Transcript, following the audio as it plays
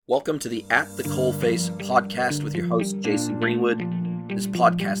Welcome to the At the Coalface podcast with your host, Jason Greenwood. This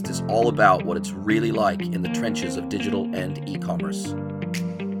podcast is all about what it's really like in the trenches of digital and e-commerce.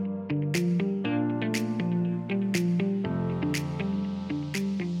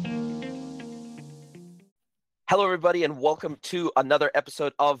 Hello, everybody, and welcome to another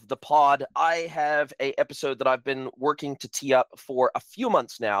episode of the pod. I have an episode that I've been working to tee up for a few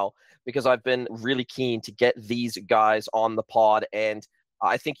months now because I've been really keen to get these guys on the pod, and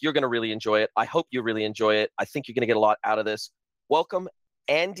I think you're going to really enjoy it. I hope you really enjoy it. I think you're going to get a lot out of this. Welcome,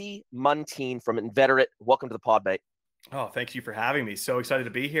 Andy Muntean from Inveterate. Welcome to the pod, mate. Oh, thank you for having me. So excited to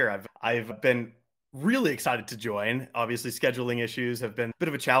be here. I've been really excited to join. Obviously, scheduling issues have been a bit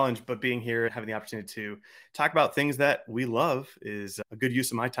of a challenge, but being here and having the opportunity to talk about things that we love is a good use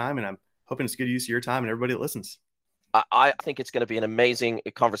of my time. And I'm hoping it's good use of your time and everybody that listens. I think it's going to be an amazing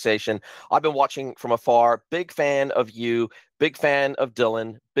conversation. I've been watching from afar. Big fan of you. Big fan of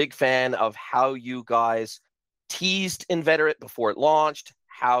Dylan. Big fan of how you guys teased Inveterate before it launched,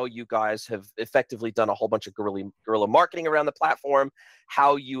 how you guys have effectively done a whole bunch of guerrilla marketing around the platform,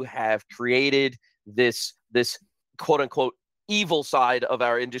 how you have created this quote unquote evil side of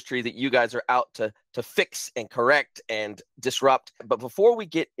our industry that you guys are out to fix and correct and disrupt. But before we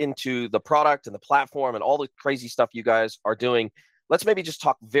get into the product and the platform and all the crazy stuff you guys are doing, let's maybe just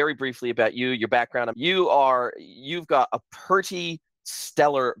talk very briefly about you, your background. You've got a pretty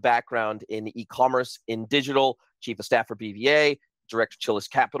stellar background in e-commerce, in digital, chief of staff for BVA, director of Chillis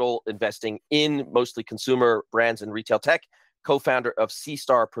Capital, investing in mostly consumer brands and retail tech, co-founder of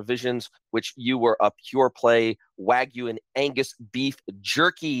C-Star Provisions, which you were a pure play Wagyu and Angus beef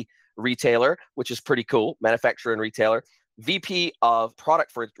jerky retailer, which is pretty cool, manufacturer and retailer, VP of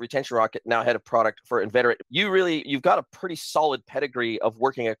product for Retention Rocket, now head of product for Inveterate. You've got a pretty solid pedigree of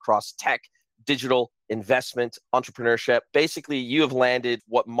working across tech, digital, investment, entrepreneurship. Basically, you have landed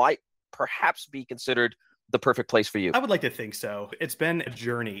what might perhaps be considered the perfect place for you. I would like to think so. It's been a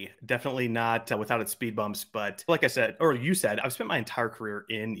journey, definitely not without its speed bumps. But like I said, or you said, I've spent my entire career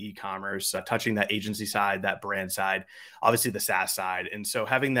in e-commerce, touching that agency side, that brand side, obviously the SaaS side. And so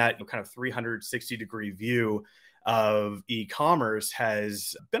having that kind of 360-degree view of e-commerce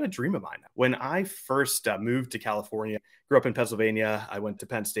has been a dream of mine. When I first moved to California, grew up in Pennsylvania, I went to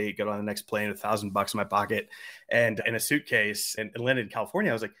Penn State, got on the next plane, $1,000 in my pocket and in a suitcase and landed in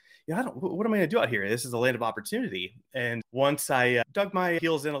California. I was like, what am I going to do out here? This is a land of opportunity. And once I dug my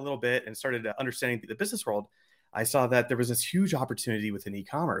heels in a little bit and started understanding the business world, I saw that there was this huge opportunity within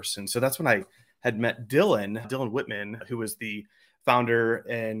e-commerce. And so that's when I had met Dylan Whitman, who was the founder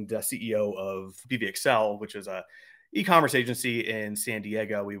and CEO of BVXL, which is a e-commerce agency in San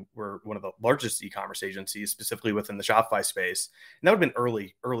Diego. We were one of the largest e-commerce agencies, specifically within the Shopify space. And that would have been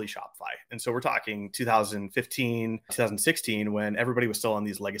early Shopify. And so we're talking 2015, 2016, when everybody was still on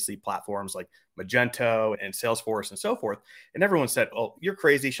these legacy platforms like Magento and Salesforce and so forth. And everyone said, oh, you're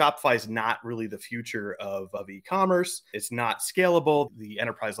crazy. Shopify is not really the future of e-commerce. It's not scalable. The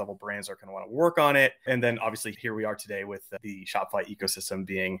enterprise level brands are going to want to work on it. And then obviously here we are today with the Shopify ecosystem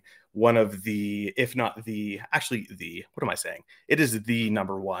being one of the, if not the, actually the, what am I saying? It is the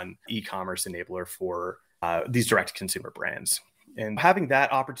number one e-commerce enabler for these direct consumer brands. And having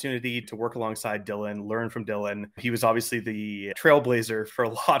that opportunity to work alongside Dylan, learn from Dylan, he was obviously the trailblazer for a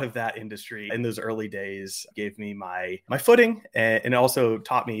lot of that industry in those early days, gave me my footing and also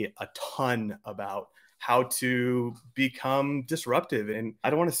taught me a ton about how to become disruptive. And I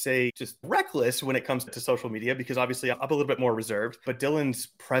don't want to say just reckless when it comes to social media, because obviously I'm a little bit more reserved, but Dylan's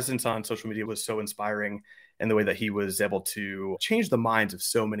presence on social media was so inspiring, and the way that he was able to change the minds of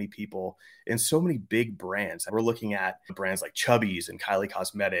so many people in so many big brands. We're looking at brands like Chubby's and Kylie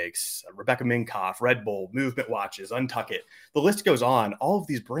Cosmetics, Rebecca Minkoff, Red Bull, Movement Watches, Untuck It. The list goes on. All of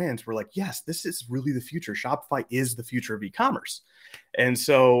these brands were like, yes, this is really the future. Shopify is the future of e-commerce. And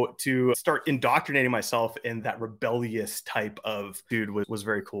so to start indoctrinating myself in that rebellious type of dude was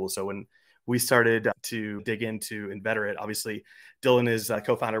very cool. So when we started to dig into Inveterate, obviously Dylan is a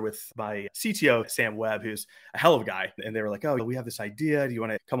co-founder with my CTO, Sam Webb, who's a hell of a guy. And they were like, oh, we have this idea. Do you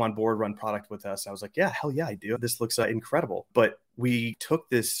want to come on board, run product with us? I was like, yeah, hell yeah, I do. This looks incredible. But we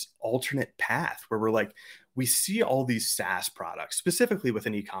took this alternate path where we're like, we see all these SaaS products, specifically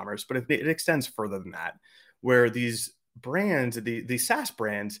within e-commerce, but it extends further than that, where these brands, the SaaS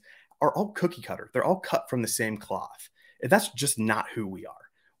brands are all cookie cutter. They're all cut from the same cloth. And that's just not who we are.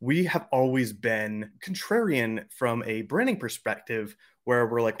 We have always been contrarian from a branding perspective, where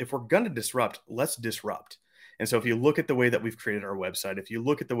we're like, if we're going to disrupt, let's disrupt. And so if you look at the way that we've created our website, if you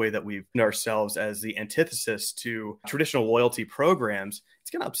look at the way that we've seen ourselves as the antithesis to traditional loyalty programs,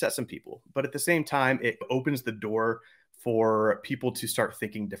 it's going to upset some people. But at the same time, it opens the door for people to start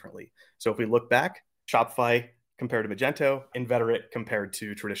thinking differently. So if we look back, Shopify compared to Magento, Inveterate compared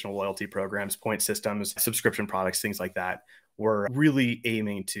to traditional loyalty programs, point systems, subscription products, things like that, we're really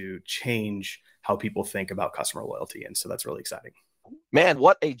aiming to change how people think about customer loyalty. And so that's really exciting. Man,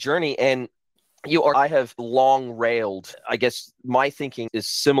 what a journey. And I have long railed. I guess my thinking is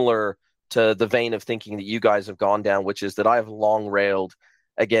similar to the vein of thinking that you guys have gone down, which is that I have long railed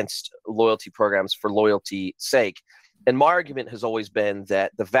against loyalty programs for loyalty's sake. And my argument has always been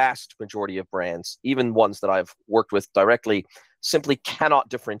that the vast majority of brands, even ones that I've worked with directly, simply cannot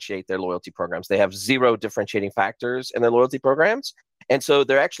differentiate their loyalty programs. They have zero differentiating factors in their loyalty programs. And so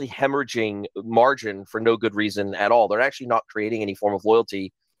they're actually hemorrhaging margin for no good reason at all. They're actually not creating any form of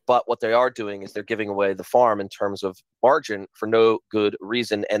loyalty. But what they are doing is they're giving away the farm in terms of margin for no good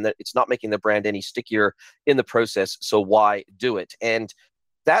reason. And that it's not making the brand any stickier in the process. So why do it? And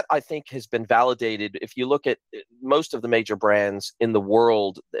that, I think, has been validated. If you look at most of the major brands in the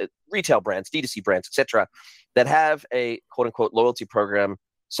world, retail brands, D2C brands, et cetera, that have a quote unquote loyalty program,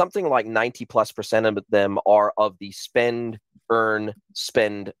 something like 90+% of them are of the spend, earn,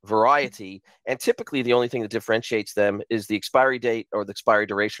 spend variety. And typically the only thing that differentiates them is the expiry date or the expiry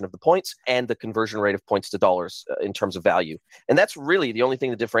duration of the points and the conversion rate of points to dollars in terms of value. And that's really the only thing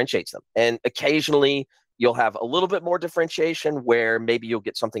that differentiates them. And occasionally you'll have a little bit more differentiation where maybe you'll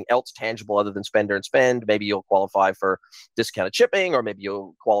get something else tangible other than spend, earn, spend. Maybe you'll qualify for discounted shipping, or maybe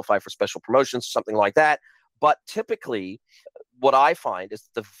you'll qualify for special promotions, something like that. But typically, what I find is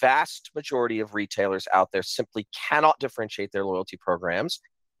the vast majority of retailers out there simply cannot differentiate their loyalty programs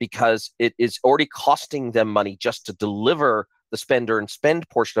because it is already costing them money just to deliver the spend, earn, spend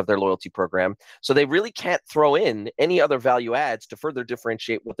portion of their loyalty program. So they really can't throw in any other value adds to further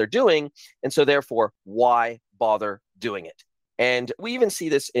differentiate what they're doing. And so therefore, why bother doing it? And we even see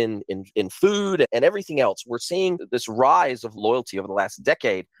this in food and everything else. We're seeing this rise of loyalty over the last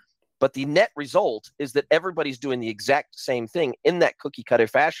decade. But the net result is that everybody's doing the exact same thing in that cookie cutter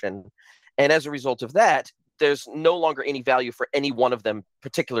fashion. And as a result of that, there's no longer any value for any one of them,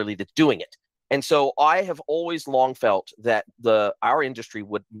 particularly that's doing it. And so I have always long felt that our industry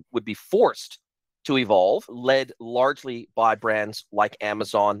would be forced to evolve, led largely by brands like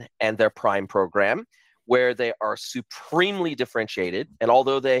Amazon and their Prime program, where they are supremely differentiated. And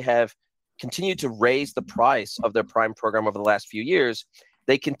although they have continued to raise the price of their Prime program over the last few years,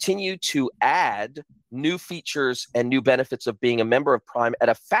 they continue to add new features and new benefits of being a member of Prime at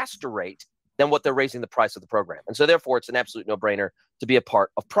a faster rate than what they're raising the price of the program. And so therefore, it's an absolute no-brainer to be a part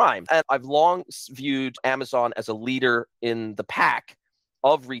of Prime. And I've long viewed Amazon as a leader in the pack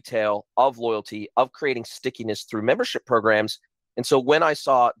of retail, of loyalty, of creating stickiness through membership programs. And so when I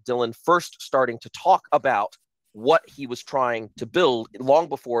saw Dylan first starting to talk about what he was trying to build long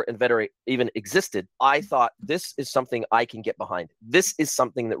before Inveterate even existed, I thought, this is something I can get behind. This is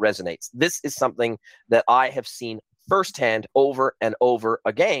something that resonates. This is something that I have seen firsthand over and over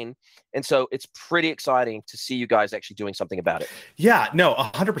again. And so it's pretty exciting to see you guys actually doing something about it. Yeah, no,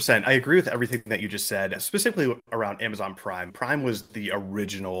 100%. I agree with everything that you just said, specifically around Amazon Prime. Prime was the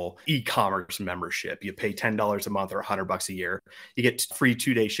original e-commerce membership. You pay $10 a month or $100 a year. You get free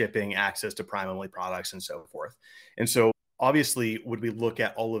 2-day shipping, access to Prime only products, and so forth. And so obviously, when we look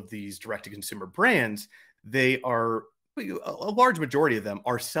at all of these direct-to-consumer brands, a large majority of them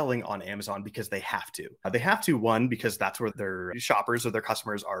are selling on Amazon because they have to. They have to, one, because that's where their shoppers or their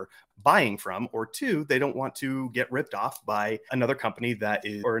customers are buying from, or two, they don't want to get ripped off by another company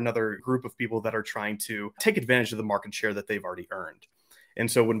or another group of people that are trying to take advantage of the market share that they've already earned. And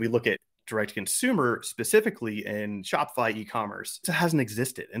so when we look at direct consumer, specifically in Shopify e-commerce, it hasn't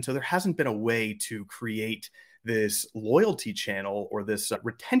existed. And so there hasn't been a way to create this loyalty channel or this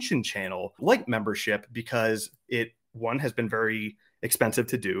retention channel like membership, because one has been very expensive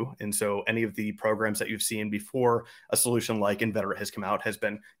to do. And so any of the programs that you've seen before a solution like Inveterate has come out has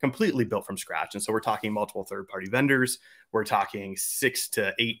been completely built from scratch. And so we're talking multiple third-party vendors. We're talking 6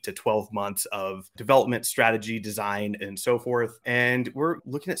 to 8 to 12 months of development, strategy, design, and so forth. And we're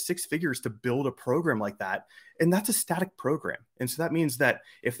looking at 6 figures to build a program like that. And that's a static program. And so that means that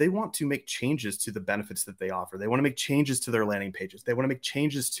if they want to make changes to the benefits that they offer, they want to make changes to their landing pages, they want to make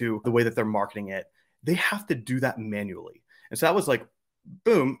changes to the way that they're marketing it, they have to do that manually. And so that was like,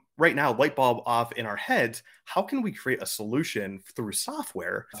 boom, right now, light bulb off in our heads. How can we create a solution through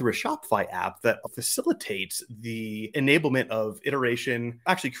software, through a Shopify app that facilitates the enablement of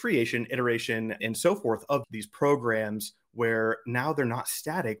creation, iteration, and so forth of these programs, where now they're not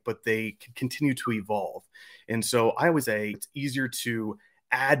static, but they can continue to evolve. And so I always say it's easier to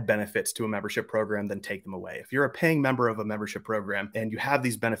add benefits to a membership program than take them away. If you're a paying member of a membership program and you have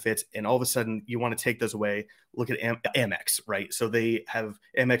these benefits and all of a sudden you want to take those away, look at Amex, right? So they have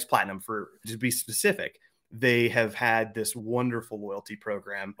Amex Platinum, for to be specific. They have had this wonderful loyalty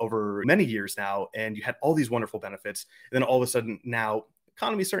program over many years now, and you had all these wonderful benefits. And then all of a sudden now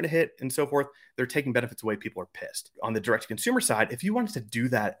economy's starting to hit and so forth, they're taking benefits away. People are pissed. On the direct to consumer side, if you wanted to do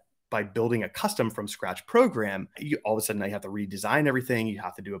that by building a custom from scratch program, you all of a sudden now you have to redesign everything. You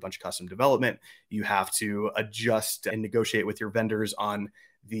have to do a bunch of custom development. You have to adjust and negotiate with your vendors on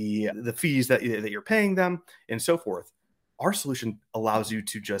the fees that you're paying them and so forth. Our solution allows you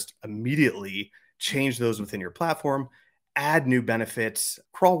to just immediately change those within your platform, add new benefits,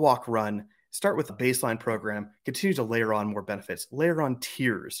 crawl, walk, run, start with a baseline program, continue to layer on more benefits, layer on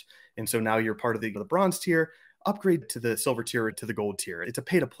tiers. And so now you're part of the bronze tier, upgrade to the silver tier, to the gold tier. It's a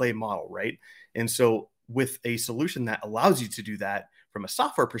pay to play model, right? And so with a solution that allows you to do that from a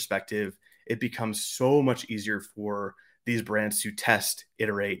software perspective, it becomes so much easier for these brands to test,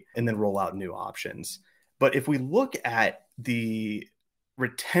 iterate, and then roll out new options. But if we look at the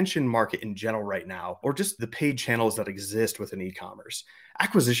retention market in general right now, or just the paid channels that exist within e-commerce,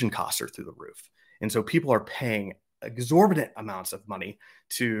 acquisition costs are through the roof. And so people are paying exorbitant amounts of money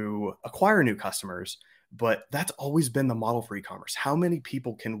to acquire new customers, but that's always been the model for e-commerce. How many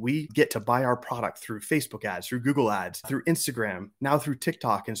people can we get to buy our product through Facebook ads, through Google ads, through Instagram, now through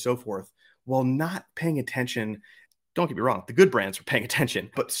TikTok and so forth, while not paying attention? Don't get me wrong, the good brands are paying attention,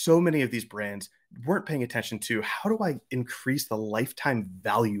 but so many of these brands weren't paying attention to how do I increase the lifetime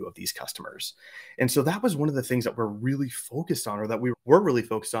value of these customers? And so that was one of the things that we're really focused on, or that we were really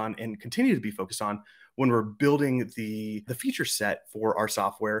focused on and continue to be focused on when we're building the feature set for our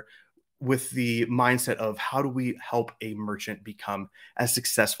software, with the mindset of how do we help a merchant become as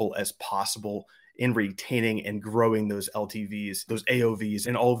successful as possible in retaining and growing those LTVs, those AOVs,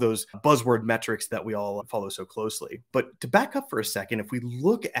 and all of those buzzword metrics that we all follow so closely. But to back up for a second, if we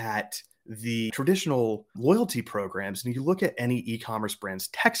look at the traditional loyalty programs and you look at any e-commerce brand's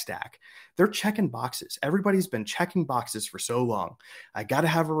tech stack, they're checking boxes. Everybody's been checking boxes for so long. I got to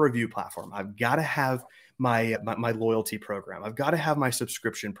have a review platform. I've got to have my loyalty program. I've got to have my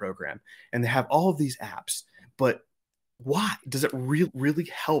subscription program. And they have all of these apps. But why? Does it really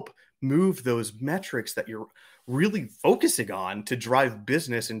help move those metrics that you're really focusing on to drive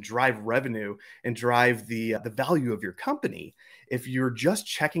business and drive revenue and drive the value of your company if you're just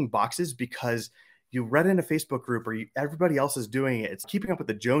checking boxes because you read in a Facebook group or everybody else is doing it? It's keeping up with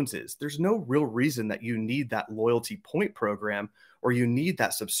the Joneses. There's no real reason that you need that loyalty point program or you need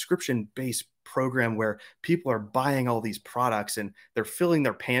that subscription-based program where people are buying all these products and they're filling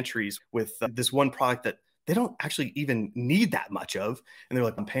their pantries with this one product that they don't actually even need that much of. And they're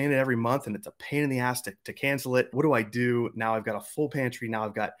like, I'm paying it every month and it's a pain in the ass to cancel it. What do I do? Now I've got a full pantry. Now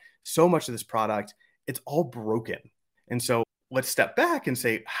I've got so much of this product. It's all broken. And so let's step back and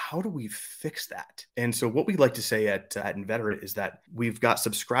say, how do we fix that? And so what we like to say at Inveterate is that we've got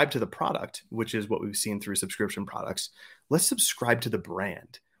subscribe to the product, which is what we've seen through subscription products. Let's subscribe to the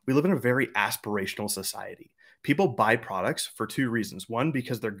brand. We live in a very aspirational society. People buy products for two reasons. One,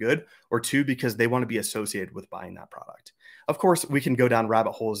 because they're good, or two, because they want to be associated with buying that product. Of course, we can go down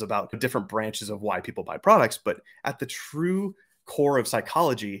rabbit holes about different branches of why people buy products, but at the true core of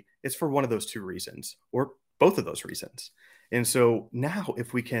psychology, it's for one of those two reasons, or both of those reasons. And so now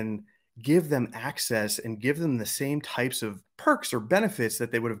if we can give them access and give them the same types of perks or benefits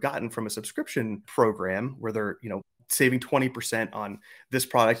that they would have gotten from a subscription program where they're, saving 20% on this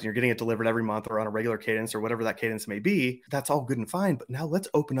product and you're getting it delivered every month or on a regular cadence or whatever that cadence may be, that's all good and fine. But now let's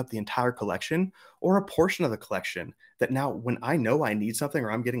open up the entire collection or a portion of the collection that now when I know I need something or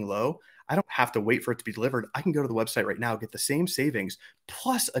I'm getting low, I don't have to wait for it to be delivered. I can go to the website right now, get the same savings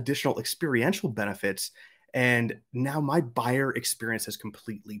plus additional experiential benefits. And now my buyer experience has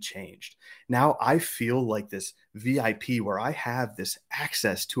completely changed. Now I feel like this VIP where I have this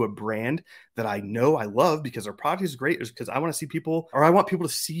access to a brand that I know I love because their product is great, because I want to see people, or I want people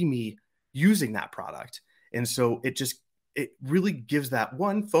to see me using that product. And so it really gives that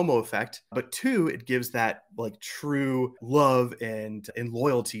one FOMO effect, but two, it gives that like true love and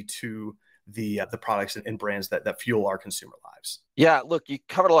loyalty to the products and brands that fuel our consumer lives. Yeah, look, you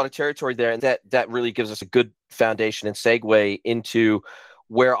covered a lot of territory there, and that really gives us a good foundation and segue into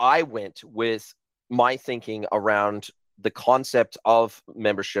where I went with my thinking around the concept of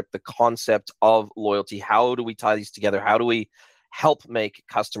membership, the concept of loyalty. How do we tie these together? How do we help make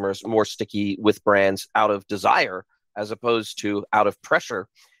customers more sticky with brands out of desire as opposed to out of pressure?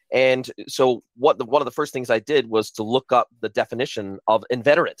 And so one of the first things I did was to look up the definition of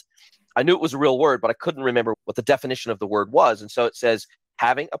inveterate. I knew it was a real word, but I couldn't remember what the definition of the word was. And so it says,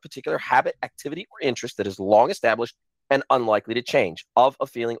 having a particular habit, activity, or interest that is long established and unlikely to change. Of a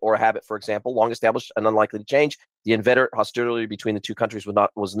feeling or a habit, for example, long established and unlikely to change. The inveterate hostility between the two countries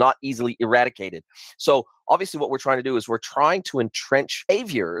was not easily eradicated. So obviously what we're trying to do is we're trying to entrench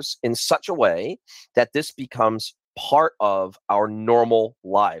behaviors in such a way that this becomes part of our normal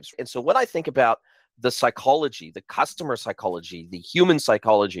lives. And so when I think about the psychology, the customer psychology, the human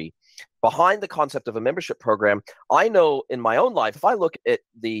psychology behind the concept of a membership program, I know in my own life, if I look at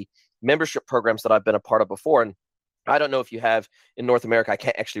the membership programs that I've been a part of before, and I don't know if you have in North America, I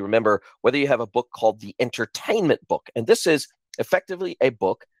can't actually remember whether you have a book called the Entertainment Book. And this is effectively a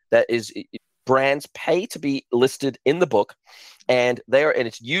book that is brands pay to be listed in the book. And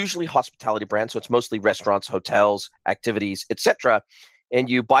it's usually hospitality brands. So it's mostly restaurants, hotels, activities, etc. And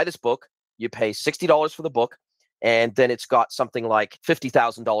you buy this book, you pay $60 for the book. And then it's got something like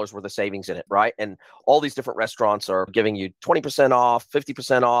 $50,000 worth of savings in it, right? And all these different restaurants are giving you 20% off,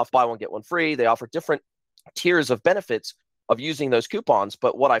 50% off, buy one, get one free. They offer different tiers of benefits of using those coupons.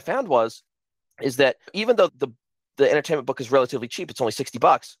 But what I found is that even though the entertainment book is relatively cheap, it's only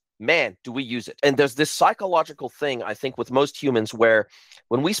 $60, man, do we use it. And there's this psychological thing, I think, with most humans where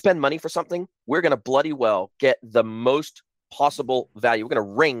when we spend money for something, we're going to bloody well get the most possible value. We're going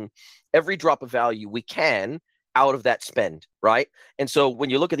to wring every drop of value we can out of that spend, right? And so when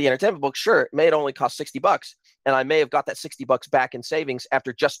you look at the entertainment book, sure, it may only cost $60, and I may have got that $60 back in savings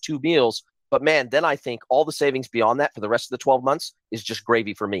after just 2 meals. But man, then I think all the savings beyond that for the rest of the 12 months is just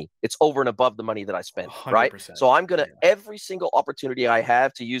gravy for me. It's over and above the money that I spent, right? So I'm going to, every single opportunity I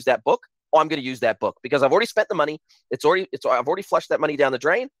have to use that book, I'm going to use that book because I've already spent the money. I've already flushed that money down the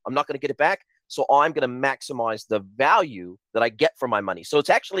drain. I'm not going to get it back. So I'm going to maximize the value that I get for my money. So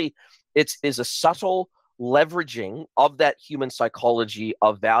it is a subtle leveraging of that human psychology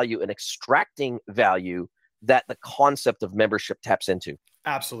of value and extracting value that the concept of membership taps into.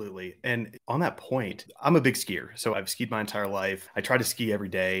 Absolutely. And on that point, I'm a big skier. So I've skied my entire life. I try to ski every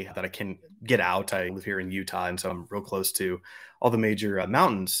day that I can get out. I live here in Utah, and so I'm real close to all the major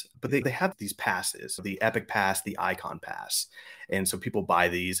mountains. But they have these passes, the Epic Pass, the Icon Pass. And so people buy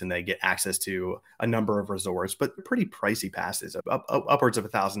these and they get access to a number of resorts, but pretty pricey passes, upwards of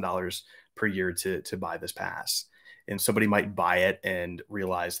 $1,000 per year to buy this pass. And somebody might buy it and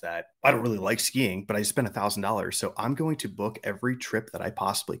realize that I don't really like skiing, but I spent $1,000. So I'm going to book every trip that I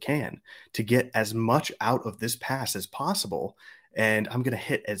possibly can to get as much out of this pass as possible. And I'm going to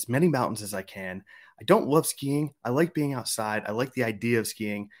hit as many mountains as I can. I don't love skiing. I like being outside. I like the idea of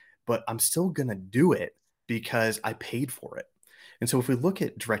skiing, but I'm still going to do it because I paid for it. And so if we look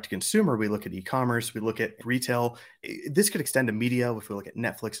at direct to consumer, we look at e-commerce, we look at retail, this could extend to media. If we look at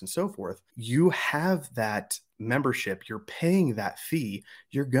Netflix and so forth, you have that membership, you're paying that fee,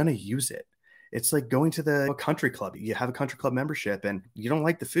 you're going to use it. It's like going to the country club. You have a country club membership and you don't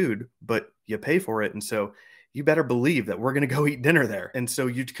like the food, but you pay for it. And so you better believe that we're going to go eat dinner there. And so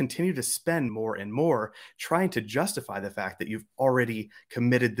you continue to spend more and more trying to justify the fact that you've already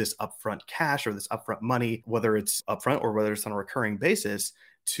committed this upfront cash or this upfront money, whether it's upfront or whether it's on a recurring basis,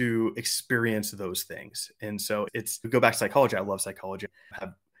 to experience those things. And so we go back to psychology. I love psychology. I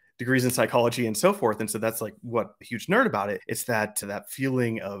have degrees in psychology and so forth. And so that's like what a huge nerd about it. It's that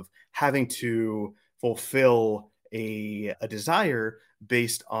feeling of having to fulfill a desire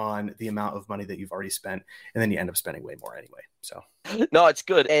based on the amount of money that you've already spent, and then you end up spending way more anyway. So no, it's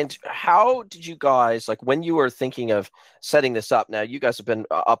good. And how did you guys, like when you were thinking of setting this up, now you guys have been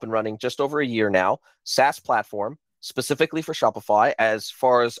up and running just over a year now, SaaS platform specifically for Shopify. As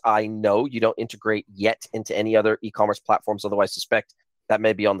far as I know, you don't integrate yet into any other e-commerce platforms, although I suspect that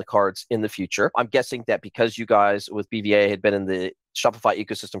may be on the cards in the future. I'm guessing that because you guys with BVA had been in the Shopify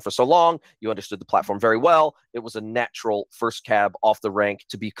ecosystem for so long, you understood the platform very well. It was a natural first cab off the rank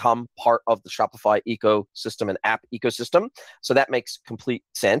to become part of the Shopify ecosystem and app ecosystem. So that makes complete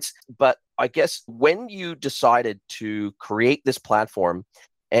sense. But I guess when you decided to create this platform,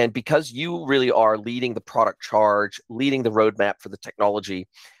 and because you really are leading the product charge, leading the roadmap for the technology,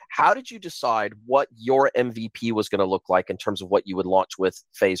 how did you decide what your MVP was going to look like in terms of what you would launch with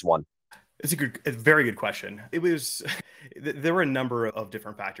phase one? It's a very good question. There were a number of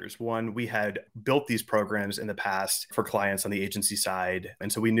different factors. One, we had built these programs in the past for clients on the agency side.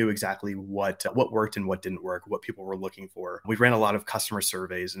 And so we knew exactly what worked and what didn't work, what people were looking for. We ran a lot of customer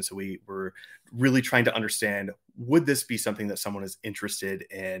surveys. And so we were really trying to understand, would this be something that someone is interested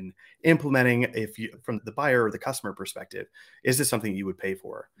in implementing from the buyer or the customer perspective? Is this something you would pay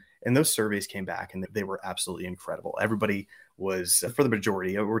for? And those surveys came back and they were absolutely incredible. Everybody was for the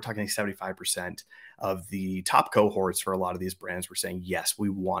majority, we're talking 75% of the top cohorts for a lot of these brands were saying, yes, we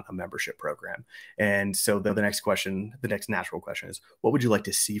want a membership program. And so the next natural question is, what would you like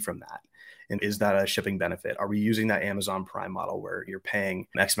to see from that? And is that a shipping benefit? Are we using that Amazon Prime model where you're paying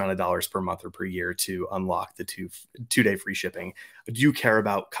X amount of dollars per month or per year to unlock the two-day free shipping? Do you care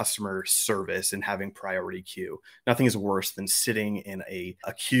about customer service and having priority queue? Nothing is worse than sitting in a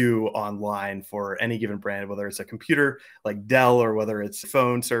queue online for any given brand, whether it's a computer like Dell or whether it's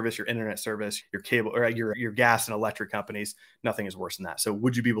phone service, your internet service, your cable, or your gas and electric companies. Nothing is worse than that. So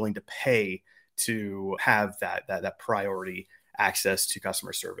would you be willing to pay to have that priority access to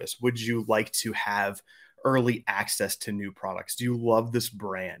customer service? Would you like to have early access to new products? Do you love this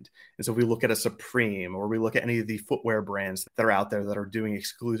brand? And so if we look at a Supreme, or we look at any of the footwear brands that are out there that are doing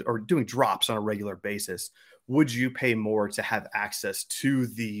exclusive or doing drops on a regular basis, would you pay more to have access to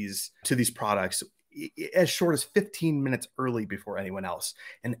these products as short as 15 minutes early before anyone else?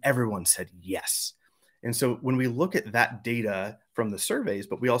 And everyone said yes. And so when we look at that data from the surveys,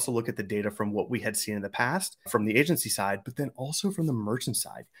 but we also look at the data from what we had seen in the past from the agency side, but then also from the merchant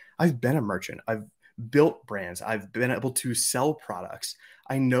side. I've been a merchant. I've built brands. I've been able to sell products.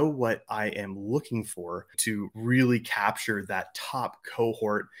 I know what I am looking for to really capture that top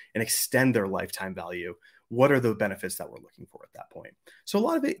cohort and extend their lifetime value. What are the benefits that we're looking for at that point? So a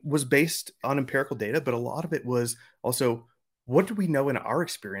lot of it was based on empirical data, but a lot of it was also, what do we know in our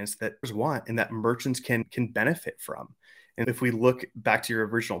experience that want and that merchants can benefit from? And if we look back to your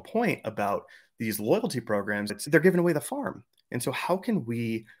original point about these loyalty programs, they're giving away the farm. And so how can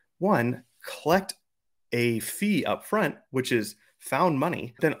we, one, collect a fee up front, which is found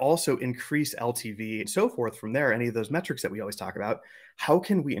money, then also increase LTV and so forth from there, any of those metrics that we always talk about? How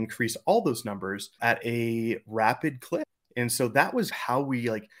can we increase all those numbers at a rapid clip? And so that was how we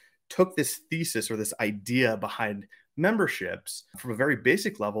took this thesis or this idea behind memberships from a very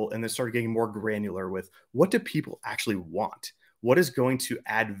basic level and then started getting more granular with, what do people actually want? What is going to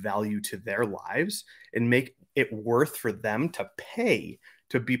add value to their lives and make it worth for them to pay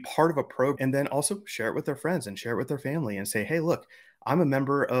to be part of a program, and then also share it with their friends and share it with their family and say, hey, look, I'm a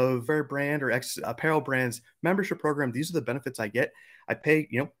member of their brand or X apparel brand's membership program. These are the benefits I get. I pay,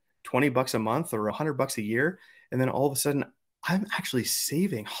 $20 a month or $100 a year. And then all of a sudden I'm actually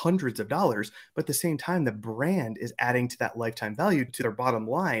saving hundreds of dollars, but at the same time, the brand is adding to that lifetime value to their bottom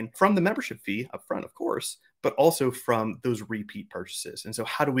line from the membership fee up front, of course, but also from those repeat purchases. And so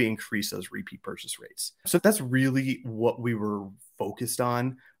how do we increase those repeat purchase rates? So that's really what we were focused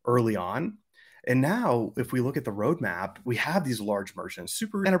on early on. And now if we look at the roadmap, we have these large merchants,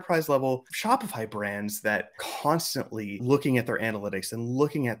 super enterprise level Shopify brands that constantly looking at their analytics and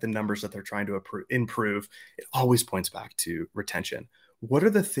looking at the numbers that they're trying to improve. It always points back to retention. What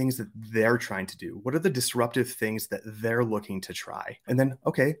are the things that they're trying to do? What are the disruptive things that they're looking to try? And then,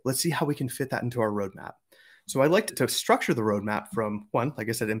 okay, let's see how we can fit that into our roadmap. So I like to structure the roadmap from, one, like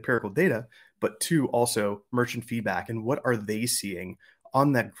I said, empirical data, but two, also merchant feedback and what are they seeing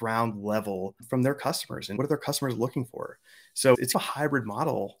on that ground level from their customers and what are their customers looking for. So it's a hybrid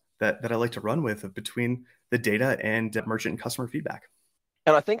model that I like to run with between the data and merchant and customer feedback.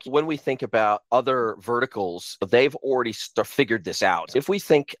 And I think when we think about other verticals, they've already figured this out. If we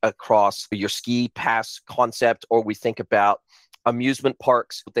think across your ski pass concept, or we think about amusement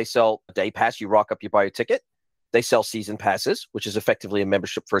parks, they sell a day pass, you rock up, you buy a ticket. They sell season passes, which is effectively a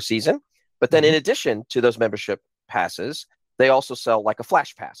membership for a season. But then in addition to those membership passes, they also sell like a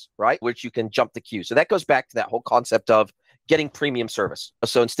flash pass, right? Which you can jump the queue. So that goes back to that whole concept of getting premium service.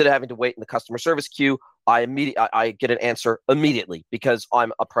 So instead of having to wait in the customer service queue, I get an answer immediately because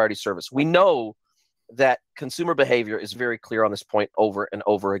I'm a priority service. We know that consumer behavior is very clear on this point over and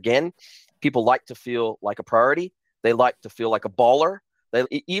over again. People like to feel like a priority. They like to feel like a baller.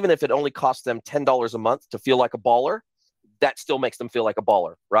 Even if it only costs them $10 a month to feel like a baller, that still makes them feel like a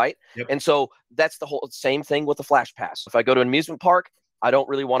baller, right? Yep. And so that's the whole same thing with the flash pass. If I go to an amusement park, I don't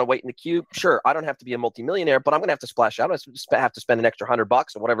really want to wait in the queue. Sure, I don't have to be a multimillionaire, but I'm going to have to splash out. I have to spend an extra $100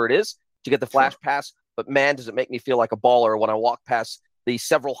 or whatever it is to get the flash pass. But man, does it make me feel like a baller when I walk past the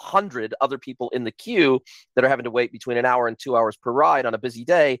several hundred other people in the queue that are having to wait between an hour and 2 hours per ride on a busy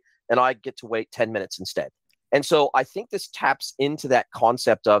day, and I get to wait 10 minutes instead. And so I think this taps into that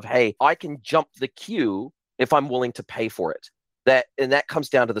concept of, hey, I can jump the queue if I'm willing to pay for it. And that comes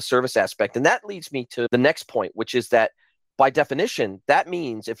down to the service aspect. And that leads me to the next point, which is that by definition, that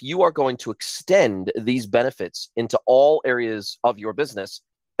means if you are going to extend these benefits into all areas of your business,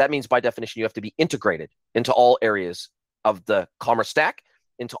 that means by definition, you have to be integrated into all areas of the commerce stack.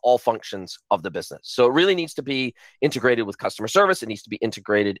 into all functions of the business. So it really needs to be integrated with customer service. It needs to be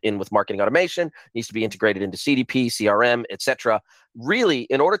integrated in with marketing automation. It needs to be integrated into CDP, CRM, etc. Really,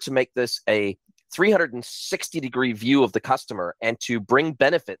 in order to make this a 360-degree view of the customer and to bring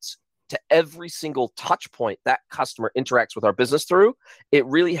benefits to every single touch point that customer interacts with our business through, it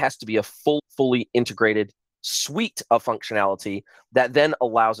really has to be a fully integrated suite of functionality that then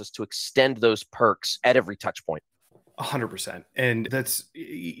allows us to extend those perks at every touch point. 100%. And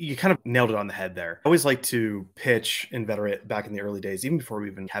you kind of nailed it on the head there. I always like to pitch Inveterate back in the early days, even before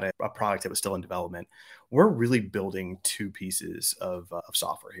we even had a product that was still in development. We're really building two pieces of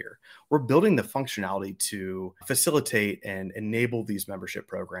software here. We're building the functionality to facilitate and enable these membership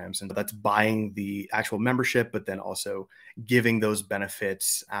programs. And that's buying the actual membership, but then also giving those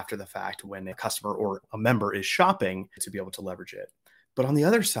benefits after the fact when a customer or a member is shopping to be able to leverage it. But on the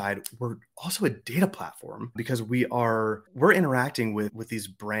other side, we're also a data platform because we're interacting with these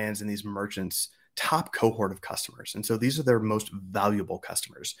brands and these merchants, top cohort of customers. And so these are their most valuable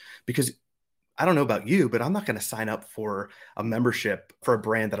customers, because I don't know about you, but I'm not going to sign up for a membership for a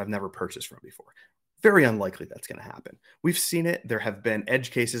brand that I've never purchased from before. Very unlikely that's going to happen. We've seen it. There have been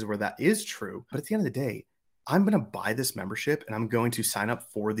edge cases where that is true. But at the end of the day, I'm going to buy this membership and I'm going to sign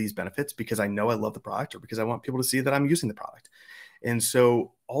up for these benefits because I know I love the product or because I want people to see that I'm using the product. And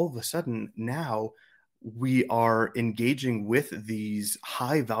so all of a sudden now we are engaging with these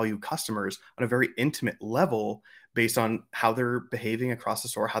high value customers on a very intimate level based on how they're behaving across the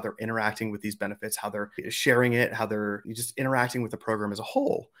store, how they're interacting with these benefits, how they're sharing it, how they're just interacting with the program as a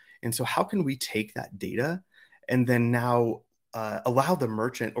whole. And so how can we take that data and then now allow the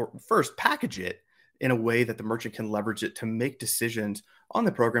merchant, or first package it in a way that the merchant can leverage it to make decisions on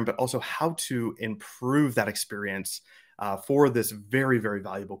the program, but also how to improve that experience for this very, very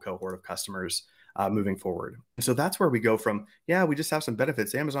valuable cohort of customers moving forward. And so that's where we go from, we just have some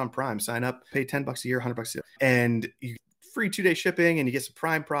benefits. Amazon Prime, sign up, pay $10 a year, $100 a year, and you free 2-day shipping and you get some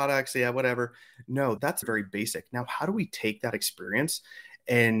Prime products, whatever. No, that's very basic. Now, how do we take that experience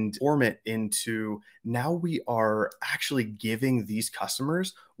and form it into, now we are actually giving these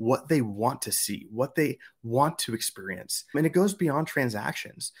customers what they want to see, what they want to experience. And it goes beyond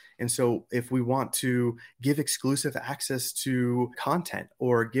transactions. And so if we want to give exclusive access to content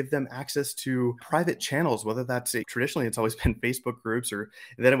or give them access to private channels, whether that's traditionally it's always been Facebook groups, or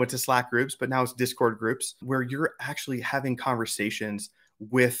then it went to Slack groups, but now it's Discord groups where you're actually having conversations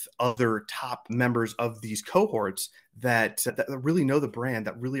with other top members of these cohorts that really know the brand,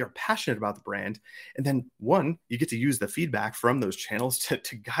 that really are passionate about the brand. And then one, you get to use the feedback from those channels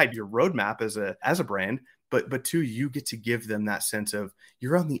to guide your roadmap as a brand. But two, you get to give them that sense of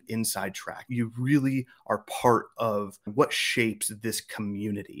you're on the inside track. You really are part of what shapes this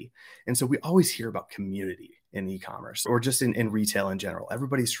community. And so we always hear about community in e-commerce or just in retail in general.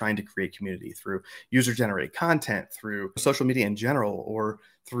 Everybody's trying to create community through user-generated content, through social media in general, or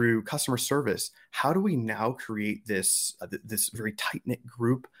through customer service. How do we now create this very tight-knit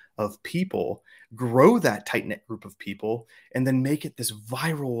group of people, grow that tight-knit group of people, and then make it this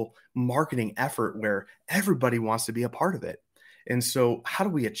viral marketing effort where everybody wants to be a part of it? And so how do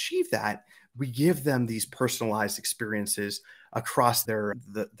we achieve that? We give them these personalized experiences across their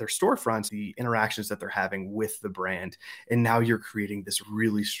storefronts, the interactions that they're having with the brand. And now you're creating this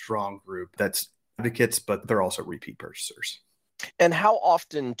really strong group that's advocates, but they're also repeat purchasers. And how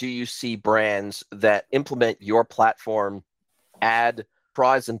often do you see brands that implement your platform add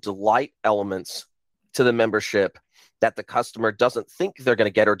surprise and delight elements to the membership that the customer doesn't think they're going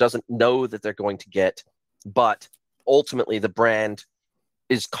to get or doesn't know that they're going to get, but ultimately the brand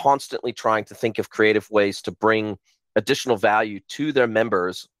is constantly trying to think of creative ways to bring additional value to their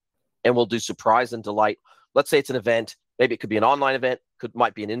members, and will do surprise and delight. Let's say it's an event, maybe it could be an online event,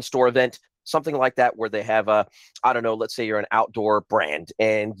 might be an in-store event, something like that, where they have let's say you're an outdoor brand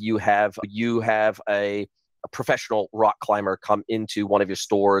and you have a professional rock climber come into one of your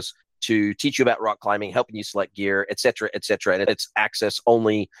stores to teach you about rock climbing, helping you select gear, et cetera, and it's access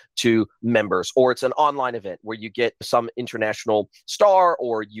only to members. Or it's an online event where you get some international star,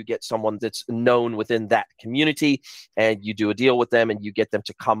 or you get someone that's known within that community, and you do a deal with them and you get them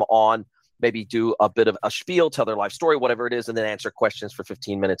to come on, maybe do a bit of a spiel, tell their life story, whatever it is, and then answer questions for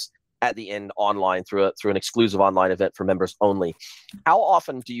 15 minutes at the end online through an exclusive online event for members only. How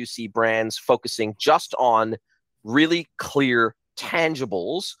often do you see brands focusing just on really clear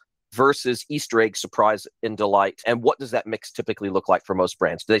tangibles versus Easter egg, surprise, and delight? And what does that mix typically look like for most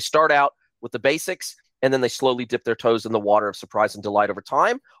brands? Do they start out with the basics and then they slowly dip their toes in the water of surprise and delight over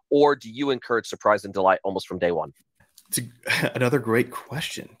time? Or do you encourage surprise and delight almost from day one? It's another great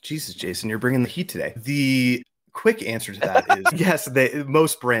question. Jesus, Jason, you're bringing the heat today. The Quick answer to that is yes,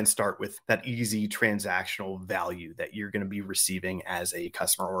 most brands start with that easy transactional value that you're going to be receiving as a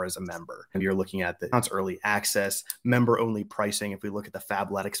customer or as a member. And you're looking at the early access, member-only pricing. If we look at the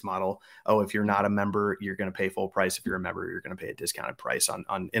Fabletics model, if you're not a member, you're going to pay full price. If you're a member, you're going to pay a discounted price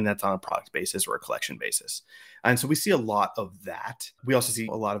and that's on a product basis or a collection basis. And so we see a lot of that. We also see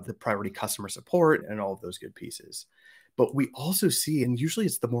a lot of the priority customer support and all of those good pieces. But we also see, and usually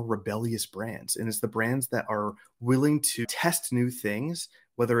it's the more rebellious brands, and it's the brands that are willing to test new things,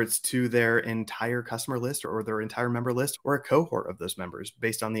 whether it's to their entire customer list or their entire member list or a cohort of those members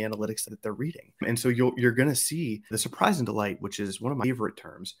based on the analytics that they're reading. And so you're going to see the surprise and delight, which is one of my favorite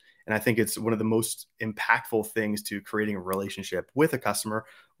terms. And I think it's one of the most impactful things to creating a relationship with a customer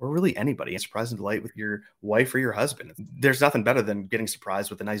or really anybody. And surprise and delight with your wife or your husband. There's nothing better than getting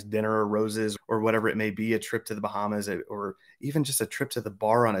surprised with a nice dinner or roses or whatever it may be, a trip to the Bahamas or even just a trip to the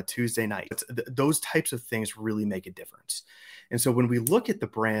bar on a Tuesday night. Those types of things really make a difference. And so when we look at the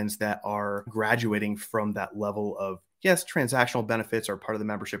brands that are graduating from that level of, yes, transactional benefits are part of the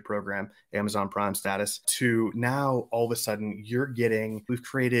membership program, Amazon Prime status, to now all of a sudden we've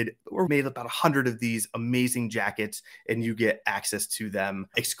created or made about 100 of these amazing jackets and you get access to them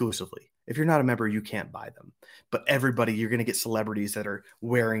exclusively. If you're not a member, you can't buy them. But everybody, you're going to get celebrities that are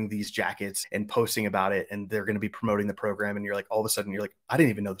wearing these jackets and posting about it, and they're going to be promoting the program. And you're like, all of a sudden, you're like, I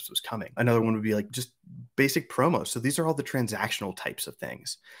didn't even know this was coming. Another one would be like just basic promos. So these are all the transactional types of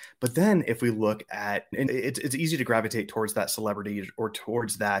things. But then if we look at, and it's easy to gravitate towards that celebrity or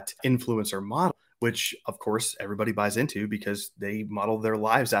towards that influencer model, which of course everybody buys into because they model their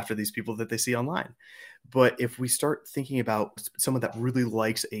lives after these people that they see online. But if we start thinking about someone that really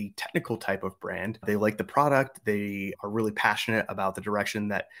likes a technical type of brand, they like the product, they are really passionate about the direction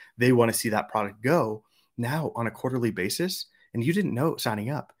that they want to see that product go, now on a quarterly basis, and you didn't know signing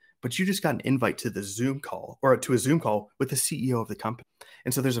up, but you just got an invite to the Zoom call or to a Zoom call with the CEO of the company.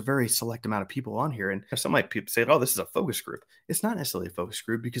 And so there's a very select amount of people on here. And some might say, oh, this is a focus group. It's not necessarily a focus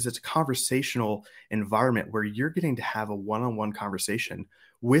group because it's a conversational environment where you're getting to have a one-on-one conversation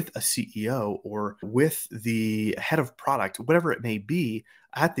with a CEO or with the head of product, whatever it may be,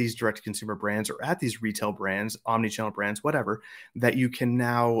 at these direct-to-consumer brands or at these retail brands, omni-channel brands, whatever, that you can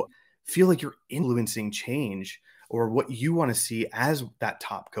now feel like you're influencing change or what you want to see as that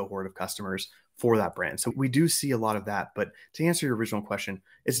top cohort of customers for that brand. So we do see a lot of that. But to answer your original question,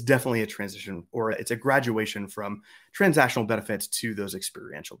 it's definitely a transition or it's a graduation from transactional benefits to those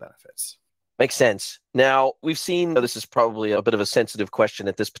experiential benefits. Makes sense. Now, we've seen, this is probably a bit of a sensitive question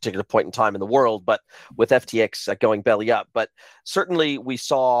at this particular point in time in the world, but with FTX going belly up. But certainly we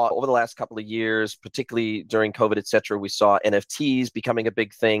saw over the last couple of years, particularly during COVID, et cetera, we saw NFTs becoming a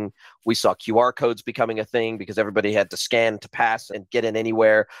big thing. We saw QR codes becoming a thing because everybody had to scan to pass and get in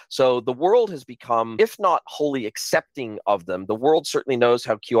anywhere. So the world has become, if not wholly accepting of them, the world certainly knows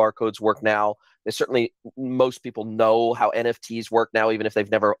how QR codes work now. Most people know how NFTs work now, even if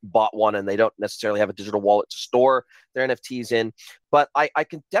they've never bought one and they don't necessarily have a digital wallet to store their NFTs in. But I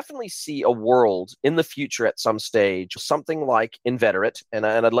can definitely see a world in the future at some stage, something like Inveterate, and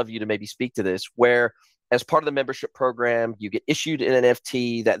I'd love you to maybe speak to this, where as part of the membership program, you get issued an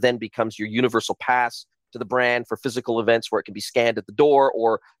NFT that then becomes your universal pass to the brand for physical events where it can be scanned at the door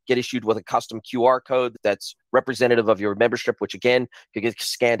or get issued with a custom QR code that's representative of your membership, which again could get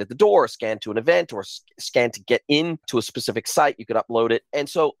scanned at the door, scanned to an event, or scanned to get into a specific site. You could upload it. And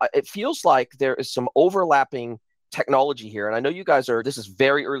so it feels like there is some overlapping technology here. And I know you guys this is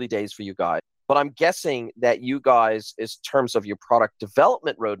very early days for you guys, but I'm guessing that you guys, in terms of your product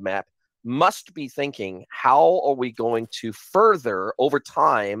development roadmap, must be thinking, how are we going to further over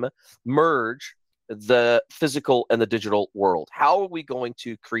time merge the physical and the digital world? How are we going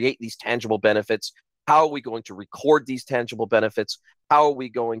to create these tangible benefits? How are we going to record these tangible benefits? How are we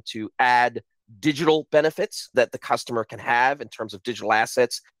going to add digital benefits that the customer can have in terms of digital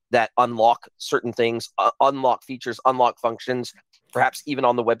assets that unlock certain things, unlock features, unlock functions, perhaps even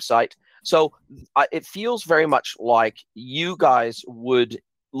on the website? So it feels very much like you guys would,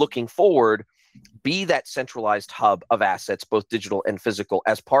 looking forward, be that centralized hub of assets, both digital and physical,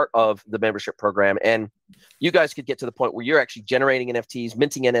 as part of the membership program. And you guys could get to the point where you're actually generating NFTs,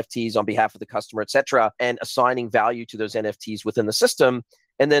 minting NFTs on behalf of the customer, et cetera, and assigning value to those NFTs within the system.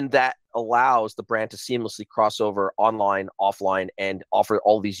 And then that allows the brand to seamlessly cross over online, offline, and offer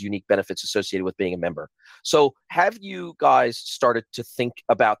all these unique benefits associated with being a member. So have you guys started to think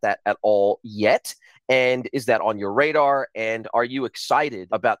about that at all yet? And is that on your radar? And are you excited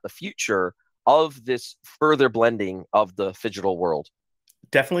about the future of this further blending of the phygital world?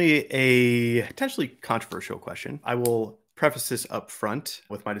 Definitely a potentially controversial question. I will preface this up front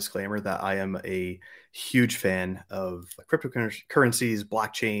with my disclaimer that I am a huge fan of cryptocurrencies,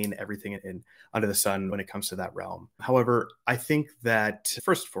 blockchain, everything under the sun when it comes to that realm. However, I think that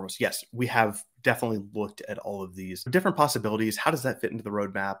first and foremost, yes, we have definitely looked at all of these different possibilities. How does that fit into the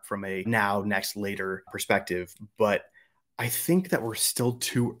roadmap from a now, next, later perspective? But I think that we're still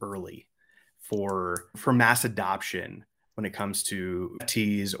too early for mass adoption when it comes to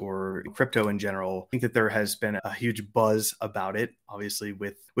NFTs or crypto in general. I think that there has been a huge buzz about it, obviously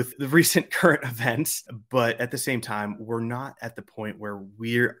with the recent current events, but at the same time, we're not at the point where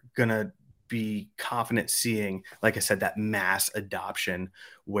we're going to be confident seeing, like I said, that mass adoption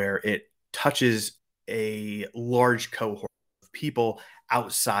where it touches a large cohort of people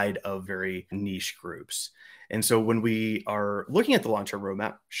outside of very niche groups. And so when we are looking at the long-term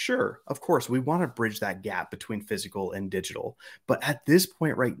roadmap, sure, of course, we want to bridge that gap between physical and digital. But at this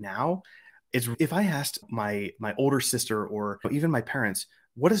point right now, if I asked my older sister or even my parents,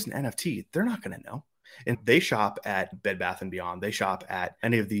 what is an NFT? They're not going to know. And they shop at Bed Bath & Beyond. They shop at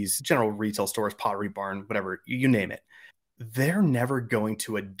any of these general retail stores, Pottery Barn, whatever, you name it. They're never going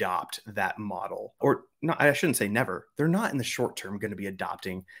to adopt that model, or no, I shouldn't say never. They're not in the short term going to be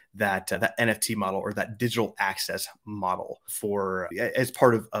adopting that NFT model or that digital access model as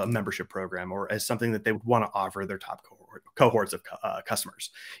part of a membership program or as something that they would want to offer their top cohorts of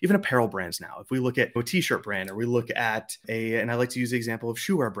customers. Even apparel brands now, if we look at a t-shirt brand, or we look at and I like to use the example of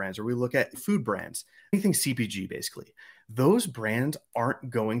shoewear brands, or we look at food brands, anything CPG basically, those brands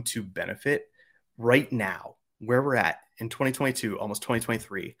aren't going to benefit right now where we're at in 2022, almost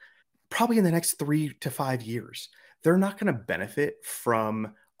 2023, probably in the next 3 to 5 years. They're not going to benefit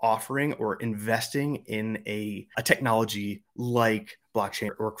from offering or investing in a technology like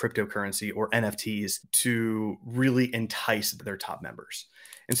blockchain or cryptocurrency or NFTs to really entice their top members.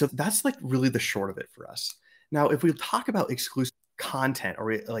 And so that's like really the short of it for us. Now, if we talk about exclusive content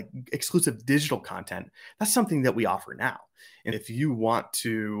or like exclusive digital content, that's something that we offer now. And if you want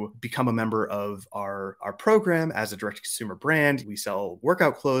to become a member of our program as a direct consumer brand, we sell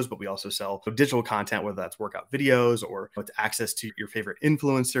workout clothes, but we also sell digital content, whether that's workout videos or with access to your favorite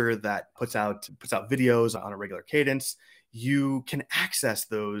influencer that puts out videos on a regular cadence. You can access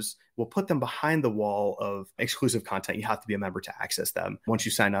those. We'll put them behind the wall of exclusive content. You have to be a member to access them. Once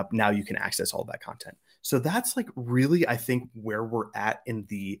you sign up, now you can access all that content. So that's like really, I think, where we're at in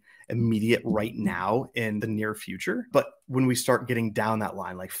the immediate right now in the near future. But when we start getting down that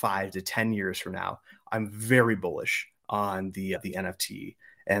line, like 5 to 10 years from now, I'm very bullish on the NFT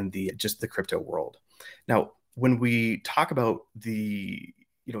and the crypto world. Now, when we talk about the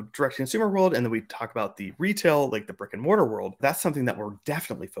direct consumer world, and then we talk about the retail, like the brick and mortar world, that's something that we're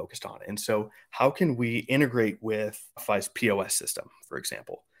definitely focused on. And so how can we integrate with Shopify's POS system, for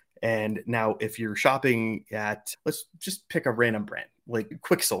example? And now if you're shopping at, let's just pick a random brand like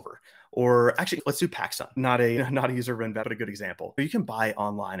Quicksilver, or actually let's do PacSun, not a user of Inveterate, but a good example. You can buy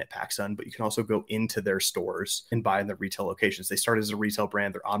online at PacSun, but you can also go into their stores and buy in their retail locations. They started as a retail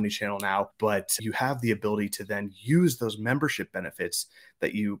brand, they're omni-channel now, but you have the ability to then use those membership benefits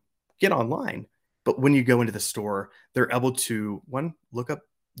that you get online. But when you go into the store, they're able to, one, look up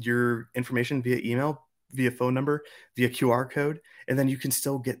your information via email, via phone number, via QR code, and then you can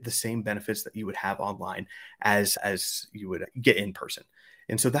still get the same benefits that you would have online as you would get in person.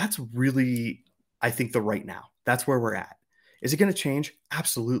 And so that's really, I think, the right now. That's where we're at. Is it going to change?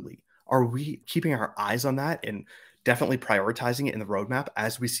 Absolutely. Are we keeping our eyes on that and definitely prioritizing it in the roadmap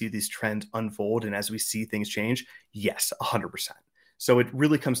as we see these trends unfold and as we see things change? Yes, 100%. So it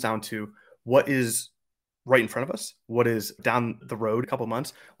really comes down to what is right in front of us, what is down the road a couple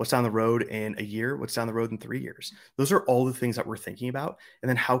months, what's down the road in a year, what's down the road in 3 years. Those are all the things that we're thinking about. And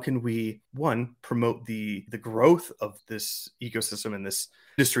then how can we, one, promote the growth of this ecosystem and this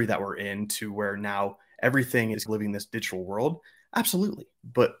industry that we're in to where now everything is living this digital world? Absolutely.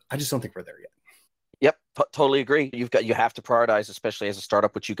 But I just don't think we're there yet. Yep, totally agree. You have to prioritize, especially as a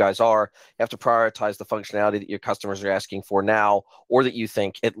startup, which you guys are. You have to prioritize the functionality that your customers are asking for now, or that you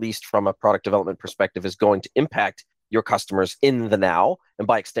think, at least from a product development perspective, is going to impact your customers in the now, and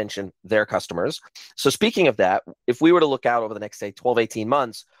by extension, their customers. So speaking of that, if we were to look out over the next, say, 12, 18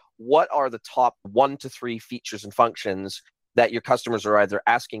 months, what are the top 1 to 3 features and functions that your customers are either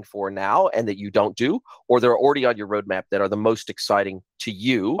asking for now and that you don't do, or they're already on your roadmap that are the most exciting to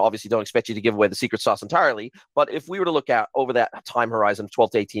you? Obviously, don't expect you to give away the secret sauce entirely, but if we were to look at over that time horizon of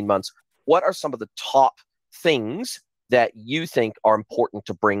 12 to 18 months, what are some of the top things that you think are important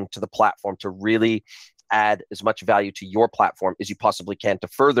to bring to the platform to really add as much value to your platform as you possibly can to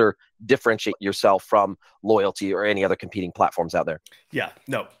further differentiate yourself from Loyalty or any other competing platforms out there? Yeah,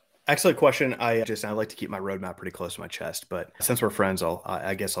 no, Excellent question. I like to keep my roadmap pretty close to my chest, but since we're friends,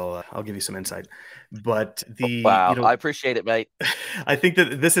 I guess I'll give you some insight. But Wow, I appreciate it, mate. I think that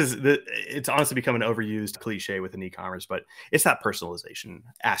it's honestly become an overused cliche within e-commerce, but it's that personalization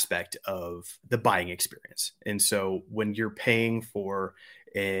aspect of the buying experience. And so when you're paying for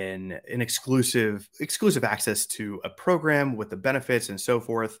an exclusive access to a program with the benefits and so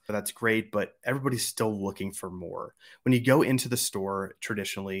forth, that's great, but everybody's still looking for more. When you go into the store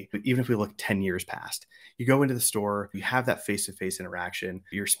traditionally, even if we look 10 years past, you go into the store, you have that face-to-face interaction,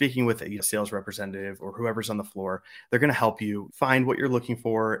 you're speaking with a sales representative or whoever's on the floor, they're going to help you find what you're looking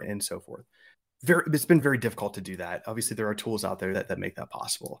for and so forth. It's been very difficult to do that. Obviously, there are tools out there that make that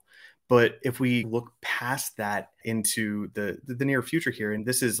possible. But if we look past that into the near future here, and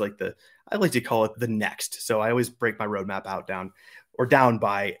this is like I like to call it the next. So I always break my roadmap down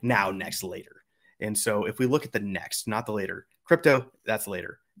by now, next, later. And so if we look at the next, not the later, crypto, that's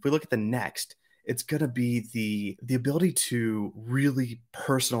later. If we look at the next, it's going to be the ability to really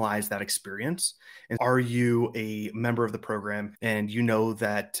personalize that experience. And are you a member of the program and you know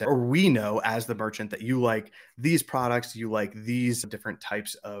that, or we know as the merchant that you like these products, you like these different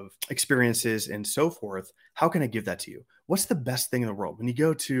types of experiences and so forth. How can I give that to you? What's the best thing in the world? When you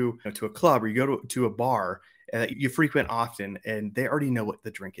go to a club or you go to a bar that you frequent often and they already know what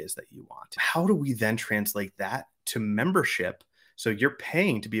the drink is that you want. How do we then translate that to membership? So you're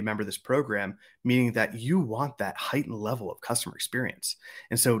paying to be a member of this program, meaning that you want that heightened level of customer experience.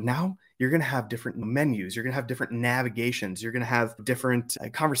 And so now you're going to have different menus. You're going to have different navigations. You're going to have different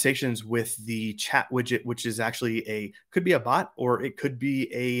conversations with the chat widget, which is actually could be a bot or it could be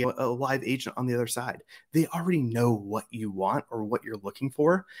a live agent on the other side. They already know what you want or what you're looking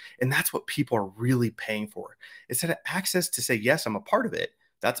for. And that's what people are really paying for. It's that access to say, yes, I'm a part of it.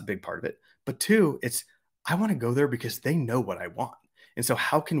 That's a big part of it. But two, I want to go there because they know what I want. And so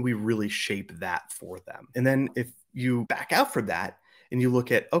how can we really shape that for them? And then if you back out from that and you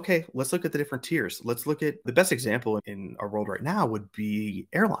look at, okay, let's look at the different tiers. Let's look at the best example in our world right now would be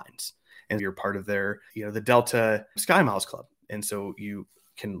airlines. And you're part of their, the Delta Sky Miles Club. And so you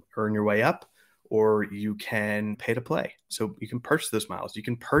can earn your way up or you can pay to play. So you can purchase those miles. You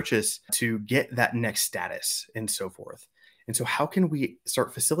can purchase to get that next status and so forth. And so how can we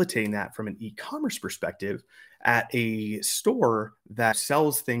start facilitating that from an e-commerce perspective at a store that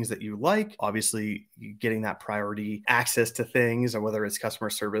sells things that you like? Obviously, getting that priority access to things, or whether it's customer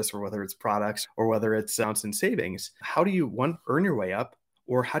service, or whether it's products, or whether it's amounts and savings. How do you, one, earn your way up,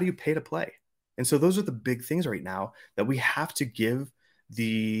 or how do you pay to play? And so those are the big things right now that we have to give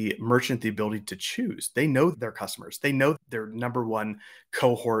the merchant the ability to choose. They know their customers. They know their number one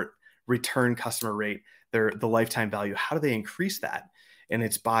cohort return customer rate, the lifetime value. How do they increase that? And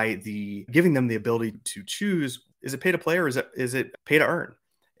it's by giving them the ability to choose, is it pay to play or is it pay to earn?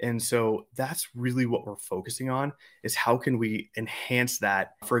 And so that's really what we're focusing on, is how can we enhance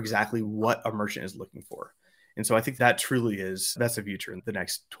that for exactly what a merchant is looking for. And so I think that truly that's the future in the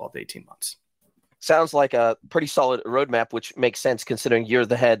next 12 to 18 months. Sounds like a pretty solid roadmap, which makes sense considering you're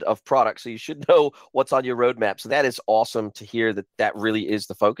the head of product. So you should know what's on your roadmap. So that is awesome to hear that really is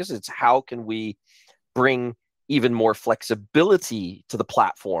the focus. It's how can we bring even more flexibility to the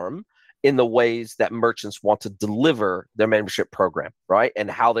platform in the ways that merchants want to deliver their membership program, right?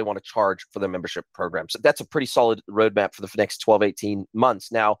 And how they want to charge for their membership program. So that's a pretty solid roadmap for the next 12, 18 months.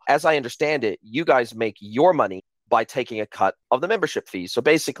 Now, as I understand it, you guys make your money by taking a cut of the membership fees. So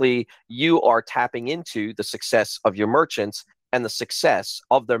basically, you are tapping into the success of your merchants and the success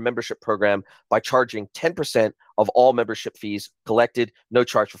of their membership program by charging 10% of all membership fees collected, no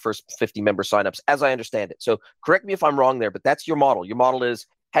charge for first 50 member signups, as I understand it. So correct me if I'm wrong there, but that's your model. Your model is,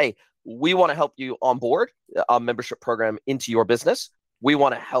 hey, we want to help you onboard a membership program into your business. We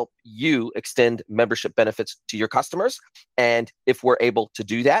want to help you extend membership benefits to your customers. And if we're able to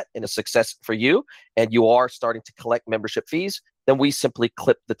do that in a success for you, and you are starting to collect membership fees, then we simply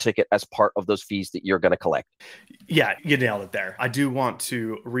clip the ticket as part of those fees that you're going to collect. Yeah, you nailed it there. I do want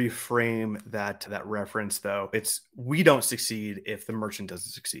to reframe that reference, though. We don't succeed if the merchant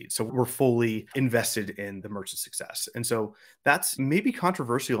doesn't succeed. So we're fully invested in the merchant's success. And so that's maybe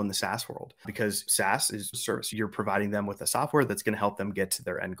controversial in the SaaS world, because SaaS is a service. You're providing them with a software that's going to help them get to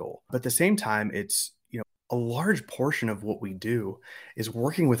their end goal. But at the same time, it's a large portion of what we do is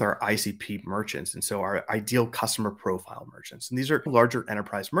working with our ICP merchants. And so our ideal customer profile merchants. And these are larger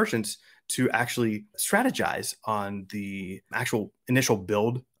enterprise merchants to actually strategize on the actual initial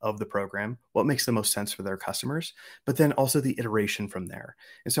build of the program, what makes the most sense for their customers, but then also the iteration from there.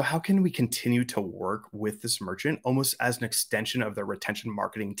 And so how can we continue to work with this merchant almost as an extension of their retention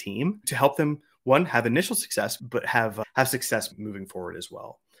marketing team to help them, one, have initial success, but have success moving forward as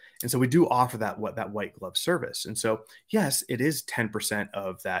well. And so we do offer that white glove service. And so, yes, it is 10%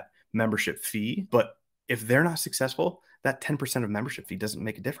 of that membership fee, but if they're not successful, that 10% of membership fee doesn't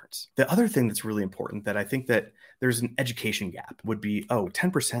make a difference. The other thing that's really important that I think that there's an education gap would be,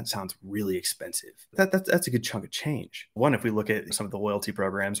 10% sounds really expensive. That's a good chunk of change. One, if we look at some of the loyalty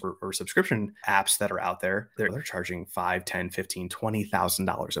programs or subscription apps that are out there, they're charging $5, $10, $15,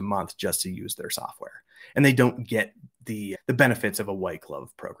 $20,000 a month just to use their software. And they don't get the benefits of a white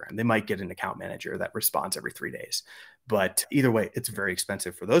glove program. They might get an account manager that responds every 3 days. But either way, it's very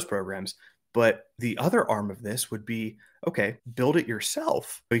expensive for those programs. But the other arm of this would be, okay, build it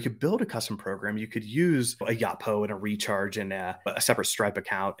yourself. You could build a custom program. You could use a Yotpo and a Recharge and a separate Stripe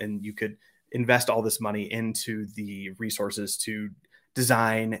account, and you could invest all this money into the resources to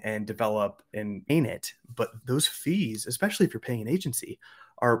design and develop and gain it. But those fees, especially if you're paying an agency,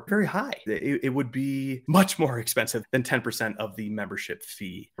 are very high. It would be much more expensive than 10% of the membership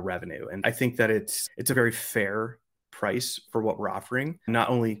fee revenue. And I think that it's a very fair price for what we're offering. Not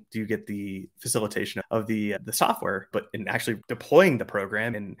only do you get the facilitation of the software, but in actually deploying the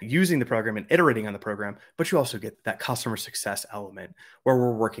program and using the program and iterating on the program, but you also get that customer success element where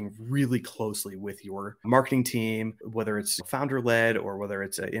we're working really closely with your marketing team, whether it's founder-led or whether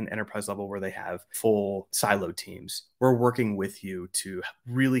it's in enterprise level where they have full siloed teams. We're working with you to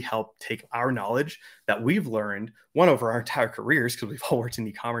really help take our knowledge that we've learned, one, over our entire careers, because we've all worked in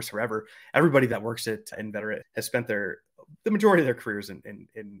e-commerce forever. Everybody that works at Inveterate has spent the majority of their careers in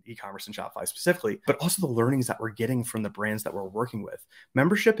e-commerce and Shopify specifically, but also the learnings that we're getting from the brands that we're working with.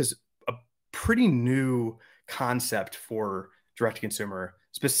 Membership is a pretty new concept for direct-to-consumer,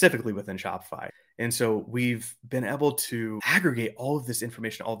 specifically within Shopify. And so we've been able to aggregate all of this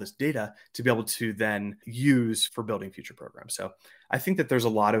information, all this data to be able to then use for building future programs. So I think that there's a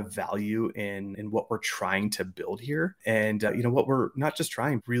lot of value in what we're trying to build here. And, what we're not just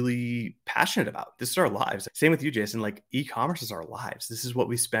trying, really passionate about. This is our lives. Same with you, Jason. Like, e-commerce is our lives. This is what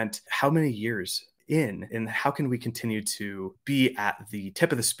we spent how many years in, and how can we continue to be at the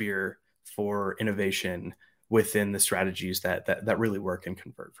tip of the spear for innovation within the strategies that really work and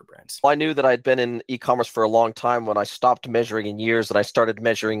convert for brands. I knew that I'd been in e-commerce for a long time when I stopped measuring in years and I started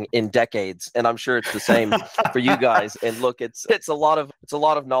measuring in decades. And I'm sure it's the same for you guys. And look, it's a lot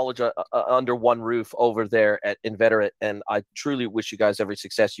of knowledge under one roof over there at Inveterate. And I truly wish you guys every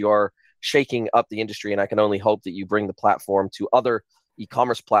success. You are shaking up the industry, and I can only hope that you bring the platform to other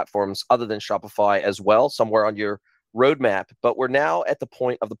e-commerce platforms other than Shopify as well, somewhere on your roadmap. But we're now at the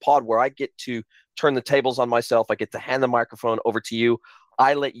point of the pod where I get to turn the tables on myself. I get to hand the microphone over to you.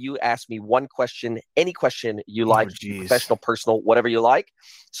 I let you ask me one question, any question you like, professional, personal, whatever you like.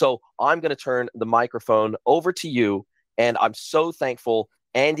 So I'm going to turn the microphone over to you. And I'm so thankful,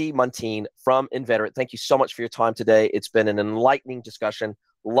 Andy Muntean from Inveterate. Thank you so much for your time today. It's been an enlightening discussion.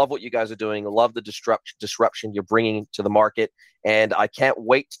 Love what you guys are doing. Love the disruption you're bringing to the market. And I can't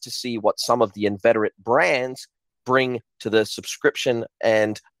wait to see what some of the Inveterate brands bring to the subscription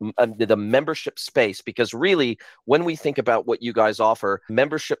and the membership space, because really, when we think about what you guys offer,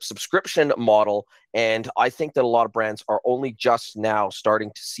 membership subscription model, and I think that a lot of brands are only just now starting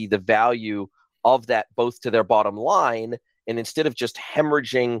to see the value of that, both to their bottom line, and instead of just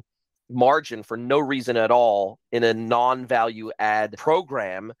hemorrhaging margin for no reason at all in a non-value add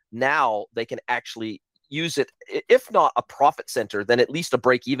program, now they can actually use it, if not a profit center, then at least a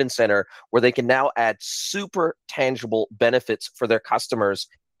break-even center where they can now add super tangible benefits for their customers.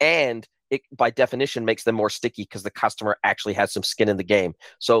 And it, by definition, makes them more sticky because the customer actually has some skin in the game.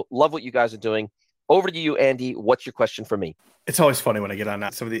 So love what you guys are doing. Over to you, Andy. What's your question for me? It's always funny when I get on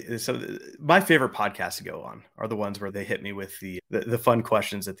my favorite podcasts to go on are the ones where they hit me with the fun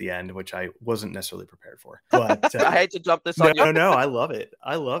questions at the end, which I wasn't necessarily prepared for. But I hate to jump this on you. No, I love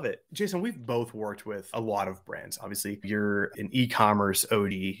it. Jason, we've both worked with a lot of brands. Obviously, you're an e-commerce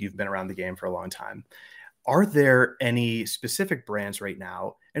OD. You've been around the game for a long time. Are there any specific brands right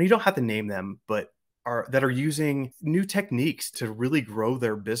now, and you don't have to name them, but that are using new techniques to really grow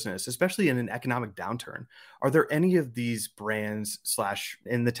their business, especially in an economic downturn? Are there any of these brands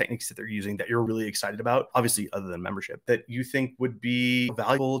in the techniques that they're using that you're really excited about, obviously other than membership, that you think would be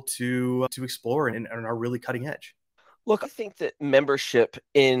valuable to explore and are really cutting edge? Look, I think that membership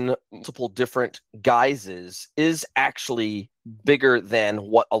in multiple different guises is actually bigger than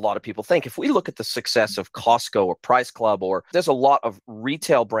what a lot of people think. If we look at the success of Costco or Price Club, or there's a lot of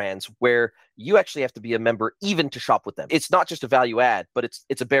retail brands where you actually have to be a member even to shop with them. It's not just a value add, but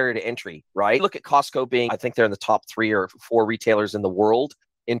it's a barrier to entry, right? Look at Costco being, I think they're in the top 3 or 4 retailers in the world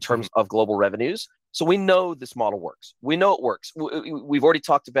in terms of global revenues. So we know this model works. We know it works. We've already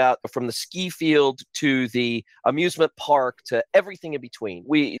talked about from the ski field to the amusement park to everything in between,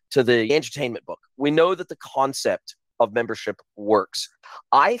 to the entertainment book. We know that the concept of membership works.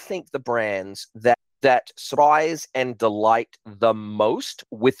 I think the brands that surprise and delight the most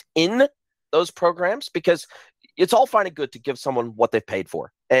within those programs, because it's all fine and good to give someone what they've paid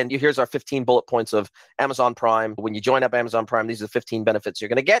for. And here's our 15 bullet points of Amazon Prime. When you join up Amazon Prime, these are the 15 benefits you're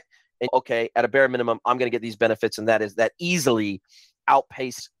going to get. And okay, at a bare minimum, I'm going to get these benefits, and that easily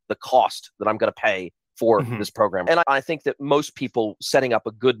outpace the cost that I'm going to pay for this program. And I think that most people setting up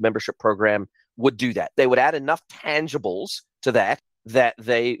a good membership program would do that. They would add enough tangibles to that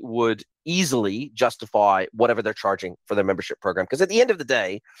they would easily justify whatever they're charging for their membership program. Because at the end of the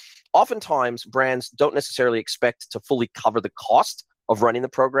day, oftentimes brands don't necessarily expect to fully cover the cost of running the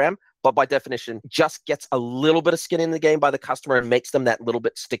program, but by definition just gets a little bit of skin in the game by the customer and makes them that little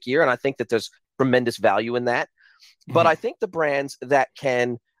bit stickier. And I think that there's tremendous value in that. But I think the brands that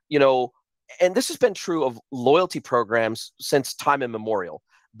can, and this has been true of loyalty programs since time immemorial,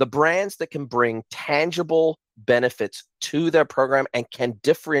 the brands that can bring tangible benefits to their program and can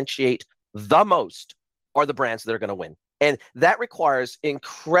differentiate the most are the brands that are going to win. And that requires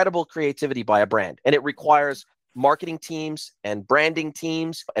incredible creativity by a brand. And it requires marketing teams and branding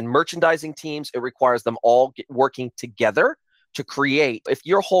teams and merchandising teams. It requires them all working together to create. If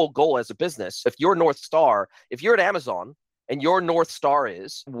your whole goal as a business, if your North Star, if you're at Amazon and your North Star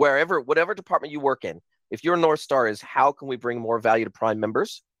is whatever department you work in, if your North Star is how can we bring more value to Prime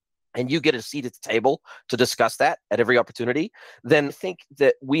members, and you get a seat at the table to discuss that at every opportunity, then I think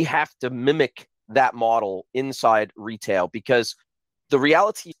that we have to mimic that model inside retail, because the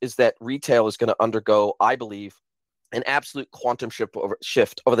reality is that retail is going to undergo, I believe, an absolute quantum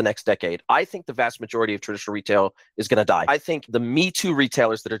shift over the next decade. I think the vast majority of traditional retail is going to die. I think the Me Too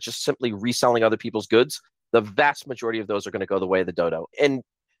retailers that are just simply reselling other people's goods, the vast majority of those are going to go the way of the dodo. And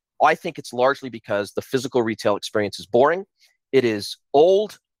I think it's largely because the physical retail experience is boring. It is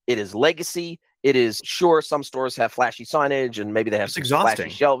old. It is legacy. It is, sure, some stores have flashy signage and maybe they have flashy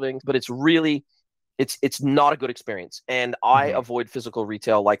shelving, but it's really, it's not a good experience. And I avoid physical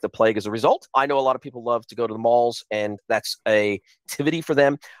retail like the plague as a result. I know a lot of people love to go to the malls and that's a activity for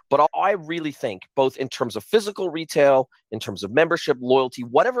them. But I really think both in terms of physical retail, in terms of membership, loyalty,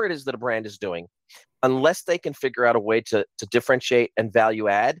 whatever it is that a brand is doing, unless they can figure out a way to differentiate and value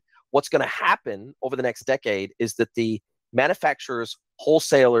add, what's going to happen over the next decade is that the manufacturers,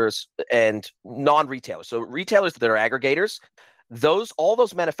 wholesalers, and non-retailers, so retailers that are aggregators, all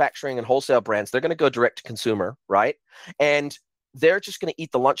those manufacturing and wholesale brands, they're going to go direct to consumer, right? And they're just going to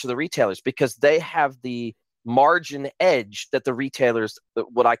eat the lunch of the retailers because they have the margin edge that the retailers,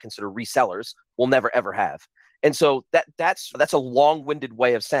 what I consider resellers, will never ever have. And so that's a long-winded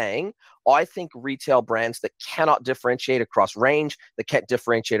way of saying, I think retail brands that cannot differentiate across range, that can't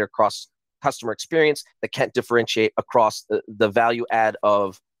differentiate across customer experience, that can't differentiate across the value add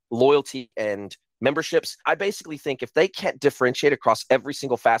of loyalty and memberships, I basically think if they can't differentiate across every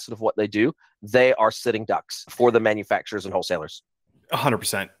single facet of what they do, they are sitting ducks for the manufacturers and wholesalers.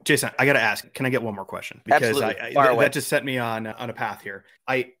 100%. Jason, I got to ask, can I get one more question? Because that just set me on a path here.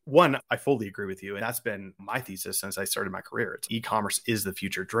 I fully agree with you. And that's been my thesis since I started my career. E-commerce is the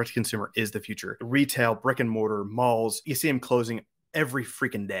future. Direct to consumer is the future. Retail, brick and mortar, malls, you see them closing every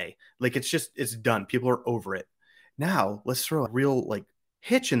freaking day. Like it's done. People are over it. Now let's throw a real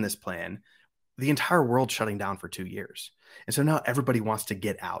hitch in this plan. The entire world shutting down for 2 years. And so now everybody wants to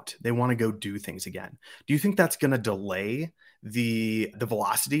get out. They want to go do things again. Do you think that's going to delay the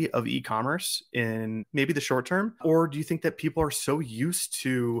velocity of e-commerce in maybe the short term? Or do you think that people are so used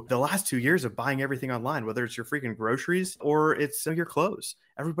to the last 2 years of buying everything online, whether it's your freaking groceries or it's your clothes?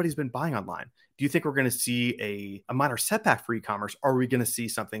 Everybody's been buying online. Do you think we're going to see a minor setback for e-commerce? Or are we going to see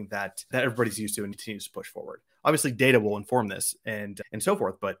something that everybody's used to and continues to push forward? Obviously, data will inform this and so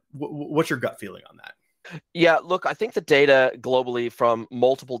forth, but what's your gut feeling on that? Yeah, look, I think the data globally from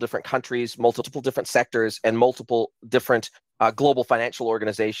multiple different countries, multiple different sectors, and multiple different global financial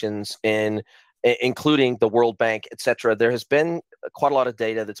organizations, including the World Bank, et cetera, there has been quite a lot of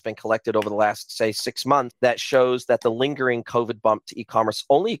data that's been collected over the last, say, 6 months that shows that the lingering COVID bump to e-commerce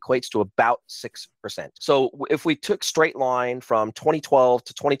only equates to about 6%. So if we took straight line from 2012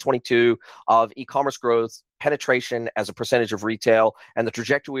 to 2022 of e-commerce growth, penetration as a percentage of retail, and the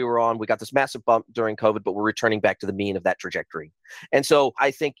trajectory we were on, we got this massive bump during COVID, but we're returning back to the mean of that trajectory. And so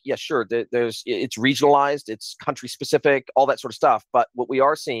I think, yeah, sure, it's regionalized, it's country specific, all that sort of stuff. But what we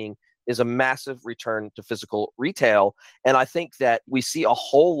are seeing is a massive return to physical retail. And I think that we see a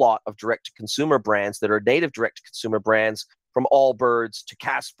whole lot of direct-to-consumer brands that are native direct-to-consumer brands from Allbirds to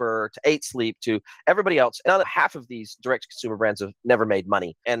Casper to 8 Sleep to everybody else. And half of these direct-to-consumer brands have never made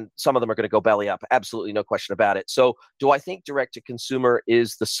money, and some of them are going to go belly up. Absolutely no question about it. So do I think direct-to-consumer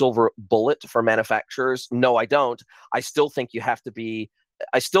is the silver bullet for manufacturers? No, I don't. I still think you have to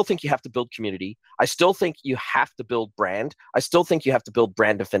build community. I still think you have to build brand. I still think you have to build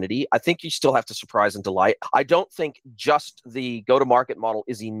brand affinity. I think you still have to surprise and delight. I don't think just the go-to-market model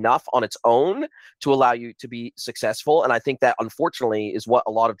is enough on its own to allow you to be successful. And I think that, unfortunately, is what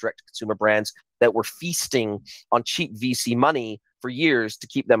a lot of direct-to-consumer brands that were feasting on cheap VC money for years to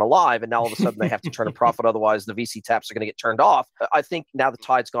keep them alive, and now all of a sudden they have to turn a profit, otherwise the VC taps are going to get turned off. I think now the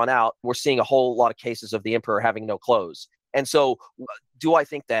tide's gone out. We're seeing a whole lot of cases of the emperor having no clothes. And so do I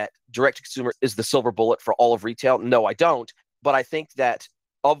think that direct-to-consumer is the silver bullet for all of retail? No, I don't. But I think that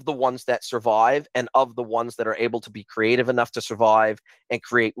of the ones that survive and of the ones that are able to be creative enough to survive and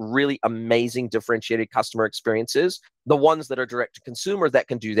create really amazing differentiated customer experiences, the ones that are direct-to-consumer that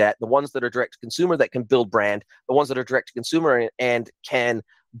can do that, the ones that are direct-to-consumer that can build brand, the ones that are direct-to-consumer and can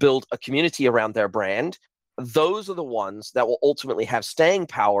build a community around their brand, those are the ones that will ultimately have staying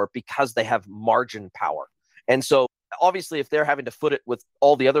power because they have margin power. And so obviously, if they're having to foot it with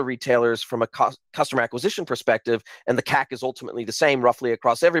all the other retailers from a customer acquisition perspective, and the CAC is ultimately the same roughly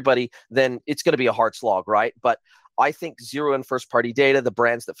across everybody, then it's going to be a hard slog, right? But I think zero and first-party data, the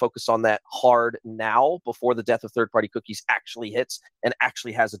brands that focus on that hard now before the death of third-party cookies actually hits and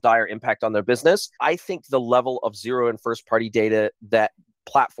actually has a dire impact on their business, I think the level of zero and first-party data that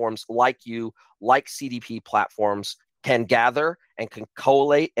platforms like you, like CDP platforms, can gather and can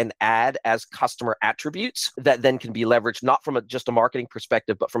collate and add as customer attributes that then can be leveraged, not from just a marketing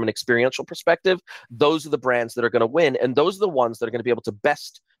perspective, but from an experiential perspective. Those are the brands that are going to win. And those are the ones that are going to be able to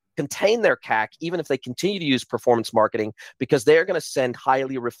best contain their CAC, even if they continue to use performance marketing, because they're going to send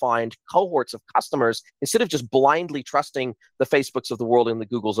highly refined cohorts of customers instead of just blindly trusting the Facebooks of the world and the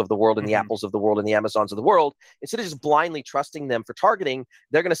Googles of the world and the Apples of the world and the Amazons of the world. Instead of just blindly trusting them for targeting,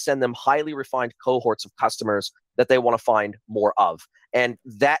 they're going to send them highly refined cohorts of customers that they want to find more of. And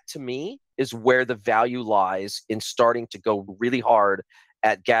that, to me, is where the value lies in starting to go really hard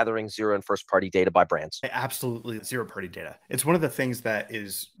at gathering zero and first party data by brands. Absolutely, zero party data. It's one of the things that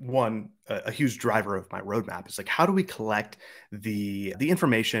is a huge driver of my roadmap. It's like, how do we collect the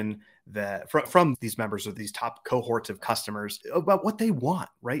information that from these members of these top cohorts of customers about what they want,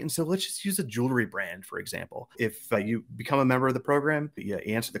 right? And so let's just use a jewelry brand, for example. If you become a member of the program, you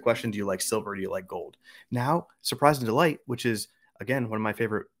answer the question, do you like silver? Do you like gold? Now, surprise and delight, which is, again, one of my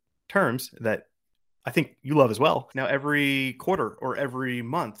favorite terms that I think you love as well. Now, every quarter or every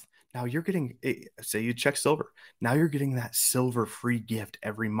month, now you're getting, say you check silver. Now you're getting that silver free gift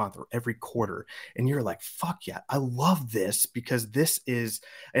every month or every quarter. And you're like, fuck yeah, I love this because this is,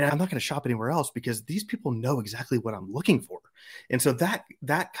 and I'm not going to shop anywhere else because these people know exactly what I'm looking for. And so that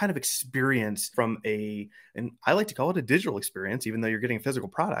kind of experience from and I like to call it a digital experience, even though you're getting a physical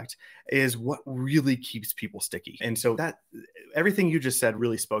product, is what really keeps people sticky. And so that everything you just said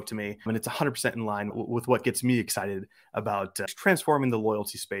really spoke to me. And it's 100% in line with what gets me excited about transforming the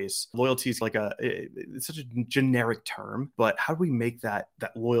loyalty space. Loyalty is like it's such a generic term, but how do we make that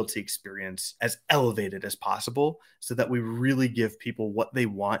loyalty experience as elevated as possible so that we really give people what they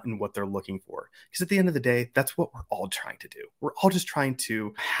want and what they're looking for? Because at the end of the day, that's what we're all trying to do. We're all just trying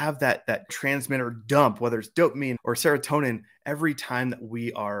to have that transmit or dump, whether it's dopamine or serotonin, every time that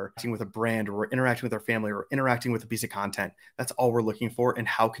we are interacting with a brand or we're interacting with our family or interacting with a piece of content. That's all we're looking for. And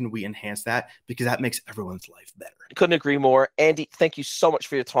how can we enhance that? Because that makes everyone's life better. Couldn't agree more. Andy, thank you so much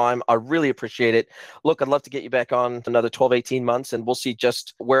for your time. I really appreciate it. Look, I'd love to get you back on another 12, 18 months, and we'll see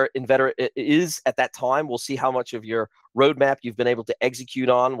just where Inveterate is at that time. We'll see how much of your roadmap you've been able to execute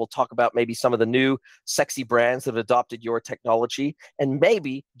on. We'll talk about maybe some of the new sexy brands that have adopted your technology. And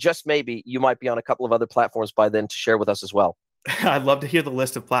maybe, just maybe, you might be on a couple of other platforms by then to share with us as well. I'd love to hear the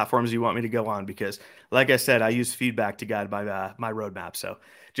list of platforms you want me to go on because, like I said, I use feedback to guide my roadmap. So,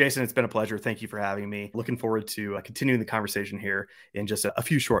 Jason, it's been a pleasure. Thank you for having me. Looking forward to continuing the conversation here in just a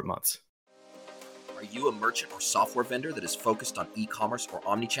few short months. Are you a merchant or software vendor that is focused on e-commerce or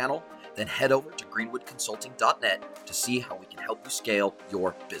omnichannel? Then head over to greenwoodconsulting.net to see how we can help you scale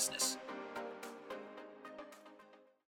your business.